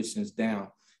those conditions down.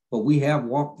 But we have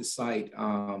walked the site,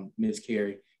 Ms.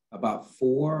 Carey, about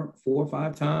 4 or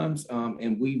 5 times,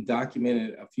 and we've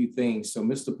documented a few things. So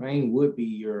Mr. Payne would be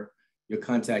your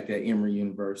contact at Emory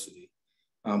University.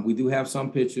 We do have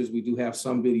some pictures, we do have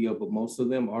some video, but most of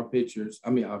them are pictures.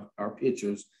 I mean, are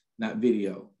pictures, not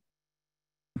video.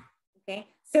 Okay,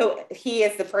 so he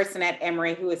is the person at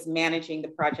Emory who is managing the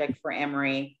project for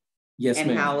Emory. Yes,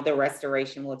 and how the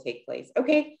restoration will take place.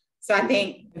 Okay, so I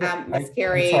think Ms.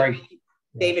 Carey,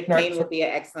 David Payne will be an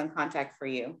excellent contact for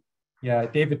you. Yeah,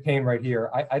 David Payne right here.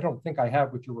 I don't think I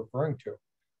have what you're referring to.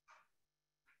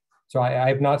 So I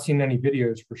have not seen any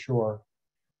videos for sure.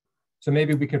 So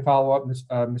maybe we can follow up,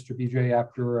 Mr. BJ,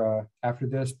 after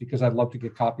this, because I'd love to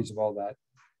get copies of all that.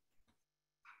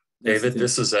 David,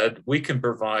 this is Ed. We can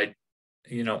provide,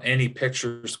 you know, any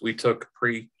pictures we took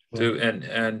to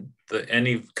and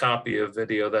any copy of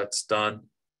video that's done.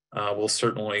 We'll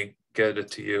certainly get it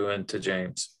to you and to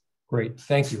James. Great,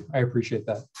 thank you. I appreciate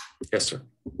that. Yes, sir.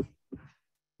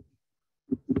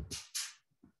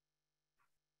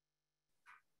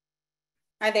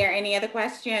 Are there any other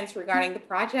questions regarding the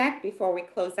project before we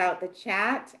close out the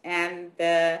chat and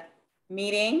the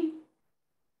meeting?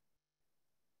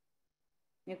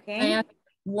 Okay. I have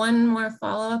one more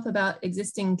follow-up about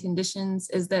existing conditions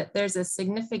is that there's a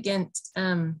significant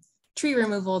tree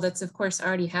removal that's of course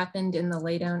already happened in the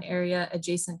laydown area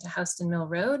adjacent to Houston Mill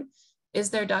Road. Is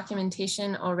there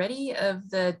documentation already of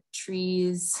the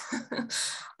trees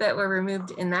that were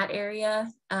removed in that area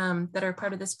that are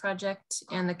part of this project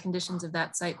and the conditions of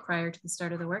that site prior to the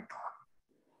start of the work?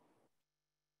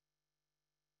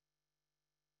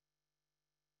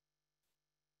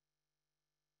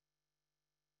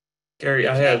 Gary,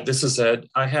 this is Ed.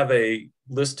 I have a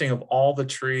listing of all the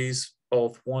trees,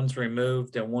 both ones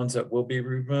removed and ones that will be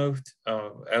removed,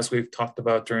 as we've talked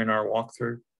about during our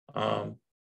walkthrough.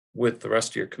 With the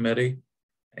rest of your committee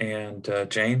and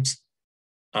James.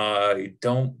 I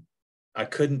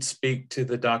couldn't speak to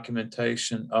the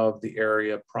documentation of the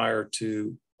area prior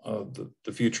to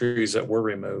the few trees that were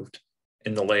removed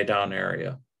in the laydown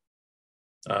area.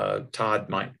 Todd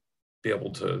might be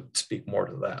able to speak more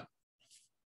to that.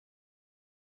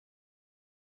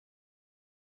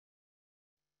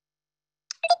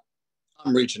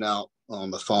 I'm reaching out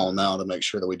on the phone now to make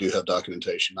sure that we do have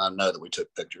documentation. I know that we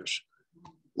took pictures.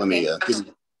 Let me give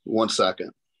me 1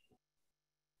 second.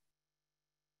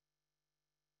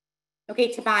 Okay,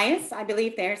 Tobias, I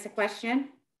believe there's a question.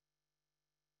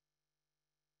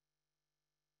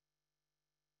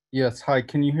 Yes, hi,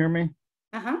 can you hear me?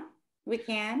 We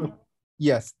can.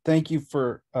 Yes, thank you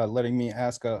for letting me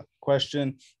ask a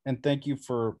question, and thank you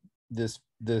for this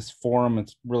forum.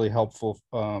 It's really helpful.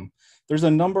 There's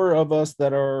a number of us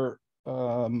that are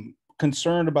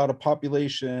concerned about a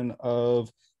population of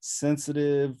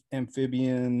sensitive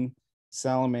amphibian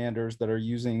salamanders that are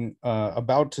using,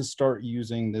 about to start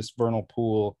using this vernal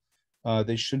pool.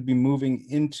 They should be moving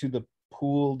into the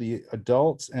pool, the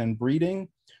adults, and breeding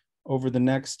over the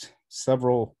next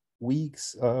several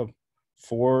weeks,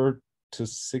 4 to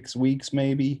 6 weeks,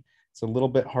 maybe. It's a little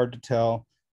bit hard to tell.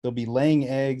 They'll be laying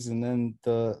eggs, and then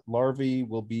the larvae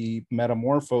will be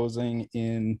metamorphosing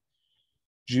in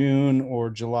June or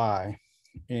July.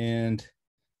 And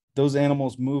those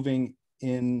animals moving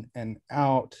in and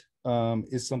out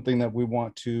is something that we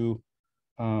want to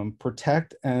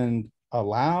protect and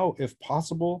allow if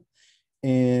possible.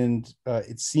 And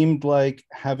it seemed like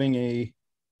having a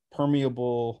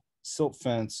permeable silt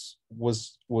fence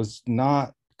was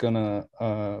not gonna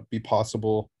be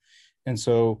possible, and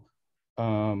so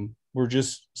we're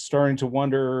just starting to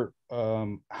wonder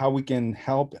how we can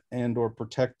help and or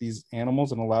protect these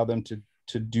animals and allow them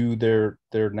to do their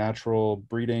natural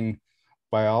breeding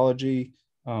biology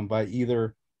by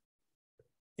either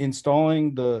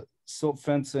installing the silt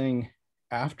fencing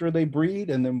after they breed,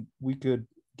 and then we could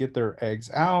get their eggs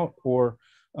out, or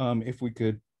if we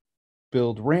could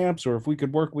build ramps, or if we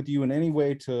could work with you in any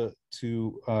way to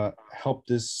help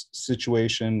this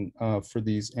situation for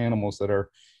these animals that are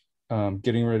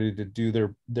getting ready to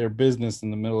do their business in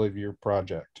the middle of your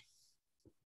project.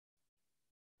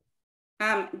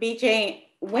 BJ,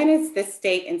 when is the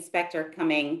state inspector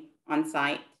coming on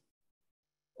site?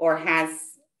 Or has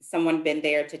someone been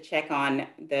there to check on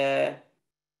the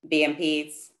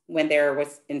BMPs when there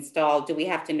was installed? Do we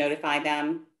have to notify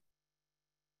them?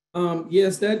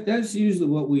 Yes, that's usually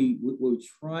what we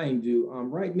try and do.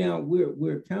 Right now,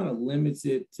 we're kind of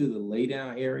limited to the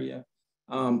laydown area.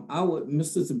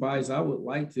 Mr. Tobias, I would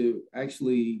like to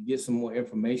actually get some more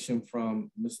information from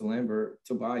Mr. Lambert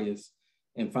Tobias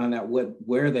and find out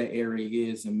where that area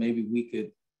is, and maybe we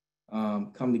could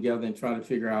come together and try to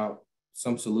figure out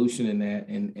some solution in that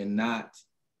and not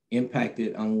impact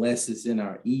it unless it's in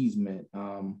our easement.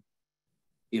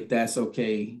 If that's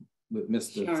okay with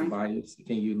Mr. Sure. Tobias,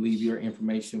 can you leave your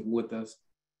information with us?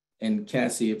 And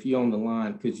Cassie, if you're on the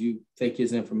line, could you take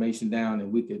his information down and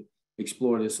we could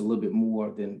explore this a little bit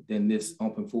more than this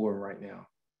open forum right now?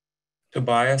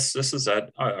 Tobias, this is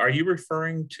Ed. Are you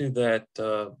referring to that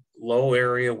low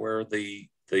area where the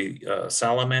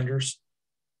salamanders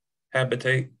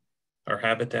habitat?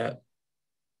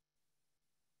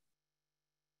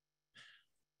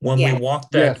 When Yes. we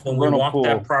walked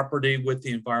that property with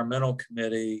the environmental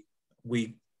committee,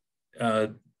 we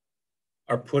are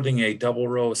putting a double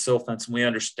row of silt fence, and we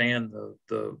understand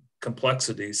the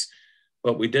complexities,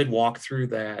 but we did walk through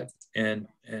that and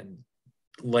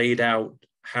laid out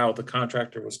how the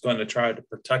contractor was going to try to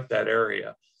protect that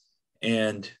area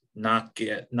and not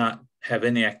have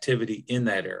any activity in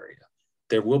that area.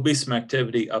 There will be some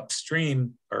activity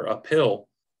upstream or uphill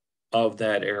of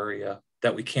that area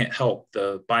that we can't help.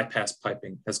 The bypass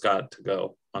piping has got to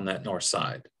go on that north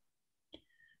side.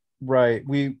 Right.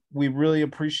 We really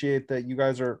appreciate that you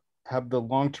guys have the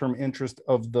long-term interest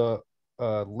of the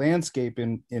landscape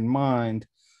in mind.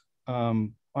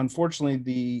 Unfortunately,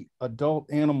 the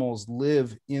adult animals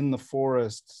live in the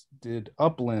forests,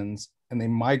 uplands, and they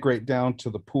migrate down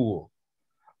to the pool.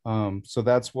 So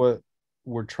that's what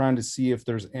we're trying to see, if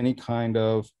there's any kind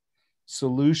of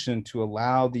solution to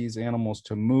allow these animals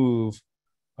to move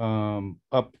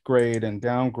upgrade and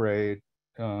downgrade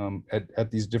at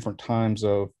these different times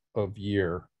of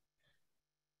year.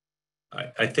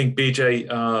 I think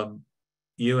BJ,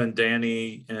 you and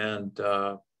Danny and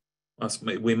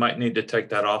we might need to take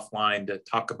that offline to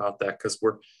talk about that, because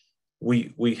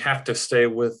we have to stay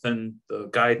within the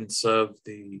guidance of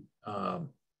the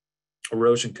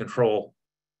erosion control.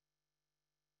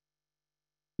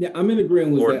 Yeah, I'm in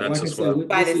agreement with that. Like I said,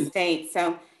 by the state.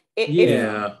 So if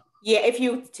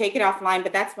you take it offline,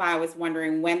 but that's why I was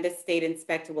wondering when the state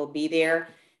inspector will be there,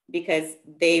 because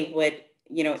they would,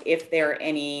 if there are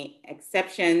any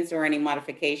exceptions or any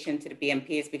modification to the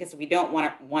BMPs, because we don't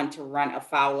want to run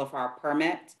afoul of our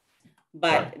permit,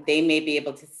 but right. They may be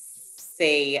able to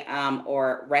say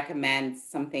or recommend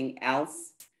something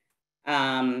else.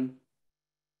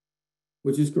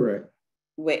 Which is correct.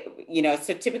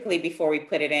 So typically before we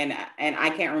put it in, and I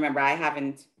can't remember, I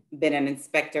haven't been an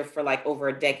inspector for like over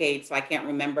a decade, so I can't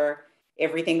remember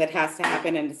everything that has to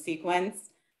happen in the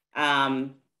sequence.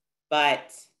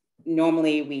 But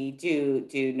normally we do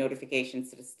notifications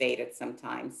to the state at some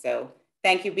time. So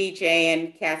Thank you, BJ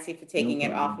and Cassie, for taking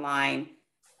it offline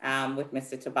with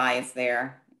Mr. Tobias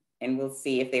there. And we'll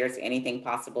see if there's anything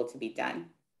possible to be done.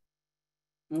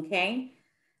 Okay.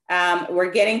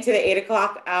 We're getting to the 8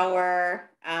 o'clock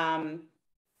hour.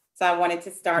 So I wanted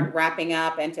to start wrapping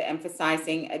up and to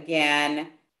emphasizing again.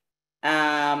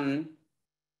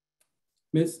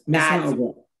 Miss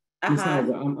Howard,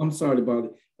 I'm sorry about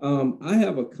it. I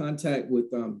have a contact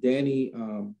with Danny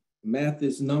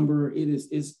Mathis number.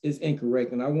 It's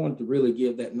incorrect, and I wanted to really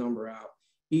give that number out.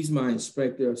 He's my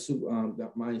inspector,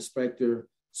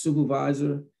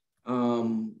 supervisor.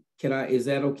 Is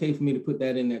that okay for me to put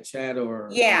that in that chat or?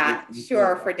 Yeah,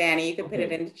 sure. For Danny, you can put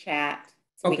it in the chat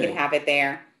so we can have it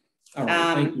there. All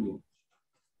right, thank you.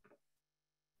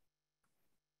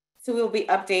 So we'll be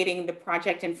updating the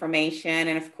project information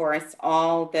and of course,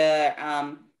 all the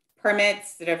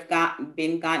permits that have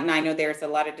been gotten. I know there's a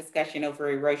lot of discussion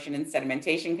over erosion and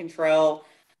sedimentation control,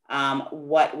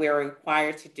 what we're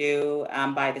required to do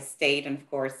by the state and of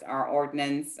course our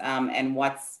ordinance and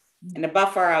what's in the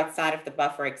buffer, outside of the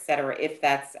buffer, et cetera, if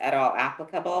that's at all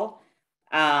applicable.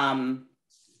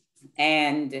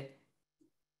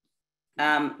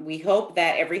 We hope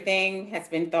that everything has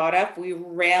been thought of. We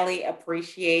really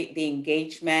appreciate the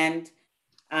engagement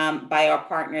by our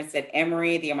partners at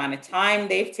Emory, the amount of time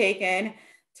they've taken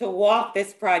to walk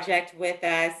this project with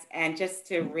us and just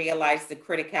to realize the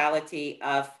criticality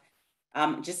of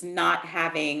just not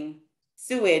having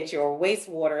sewage or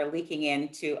wastewater leaking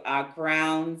into our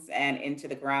grounds and into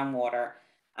the groundwater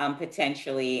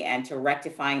potentially, and to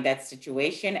rectifying that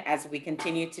situation as we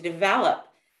continue to develop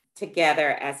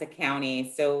together as a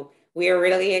county. So we are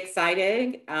really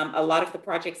excited. A lot of the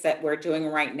projects that we're doing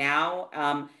right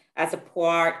now as a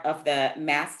part of the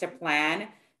master plan,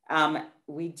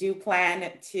 we do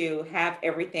plan to have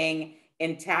everything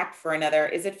intact for another,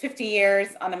 is it 50 years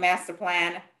on the master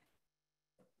plan?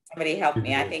 Somebody help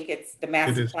me. I think it's the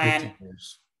master plan.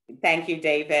 Thank you,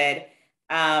 David.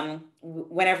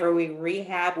 Whenever we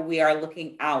rehab, we are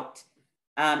looking out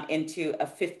into a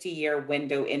 50-year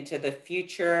window into the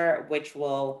future, which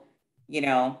will,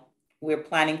 we're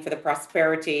planning for the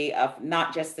prosperity of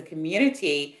not just the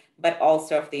community, but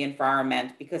also of the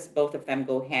environment, because both of them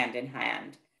go hand in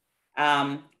hand.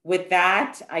 With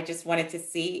that, I just wanted to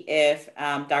see if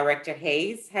Director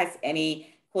Hayes has any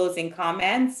closing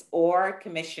comments, or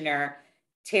Commissioner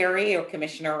Terry or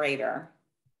Commissioner Rader.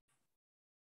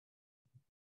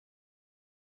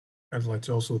 I'd like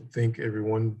to also thank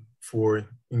everyone for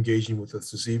engaging with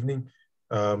us this evening.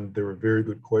 There were very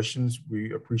good questions.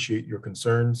 We appreciate your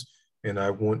concerns, and I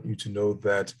want you to know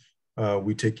that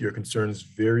we take your concerns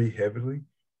very heavily,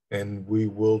 and we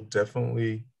will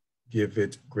definitely give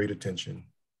it great attention.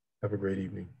 Have a great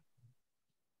evening.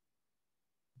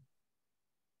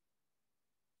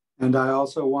 And I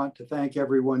also want to thank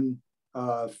everyone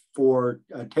for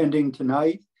attending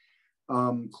tonight.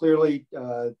 Clearly,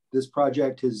 this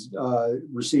project has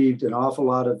received an awful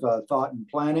lot of thought and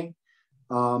planning,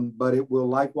 but it will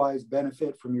likewise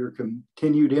benefit from your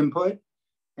continued input.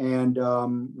 And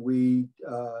we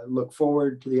look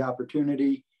forward to the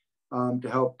opportunity to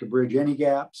help to bridge any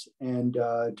gaps and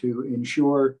to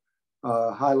ensure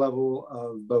a high level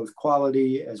of both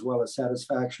quality as well as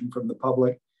satisfaction from the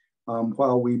public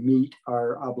while we meet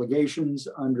our obligations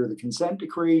under the consent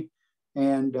decree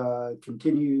and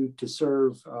continue to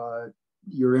serve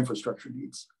your infrastructure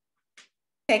needs.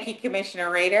 Thank you, Commissioner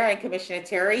Rader, and Commissioner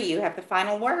Terry, you have the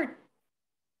final word.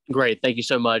 Great, thank you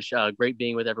so much. Great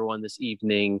being with everyone this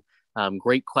evening.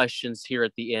 Great questions here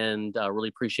at the end. Really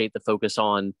appreciate the focus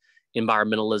on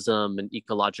environmentalism and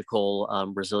ecological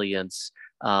resilience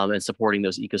and supporting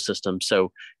those ecosystems.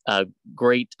 So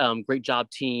great job,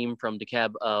 team from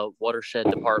DeKalb Watershed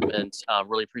Department.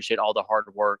 Really appreciate all the hard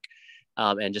work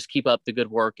and just keep up the good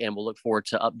work, and we'll look forward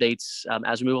to updates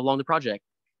as we move along the project.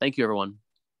 Thank you, everyone.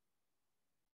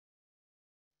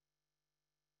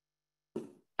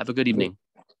 Have a good evening.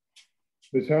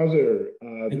 Ms. Hauser,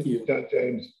 this is John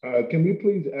James. Can we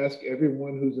please ask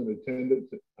everyone who's in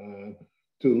attendance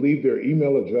to leave their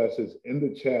email addresses in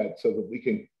the chat so that we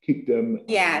can keep them?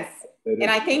 Yes, and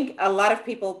I think a lot of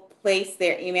people place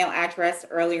their email address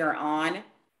earlier on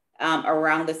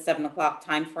around the 7 o'clock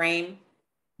time frame.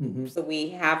 So we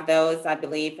have those, I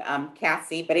believe,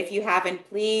 Cassie, but if you haven't,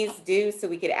 please do so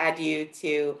we could add you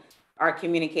to our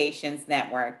communications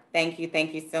network. Thank you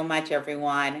so much,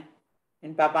 everyone,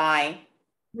 and bye-bye.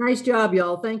 Nice job,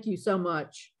 y'all. Thank you so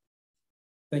much.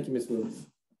 Thank you, Ms. Lewis.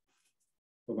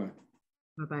 Bye-bye.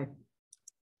 Bye-bye.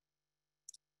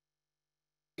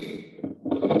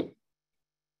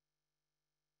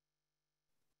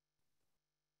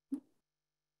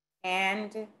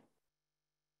 And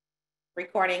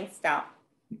Recording stop.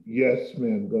 Yes,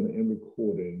 ma'am. I'm going to end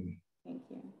recording. Thank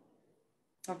you.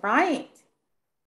 All right.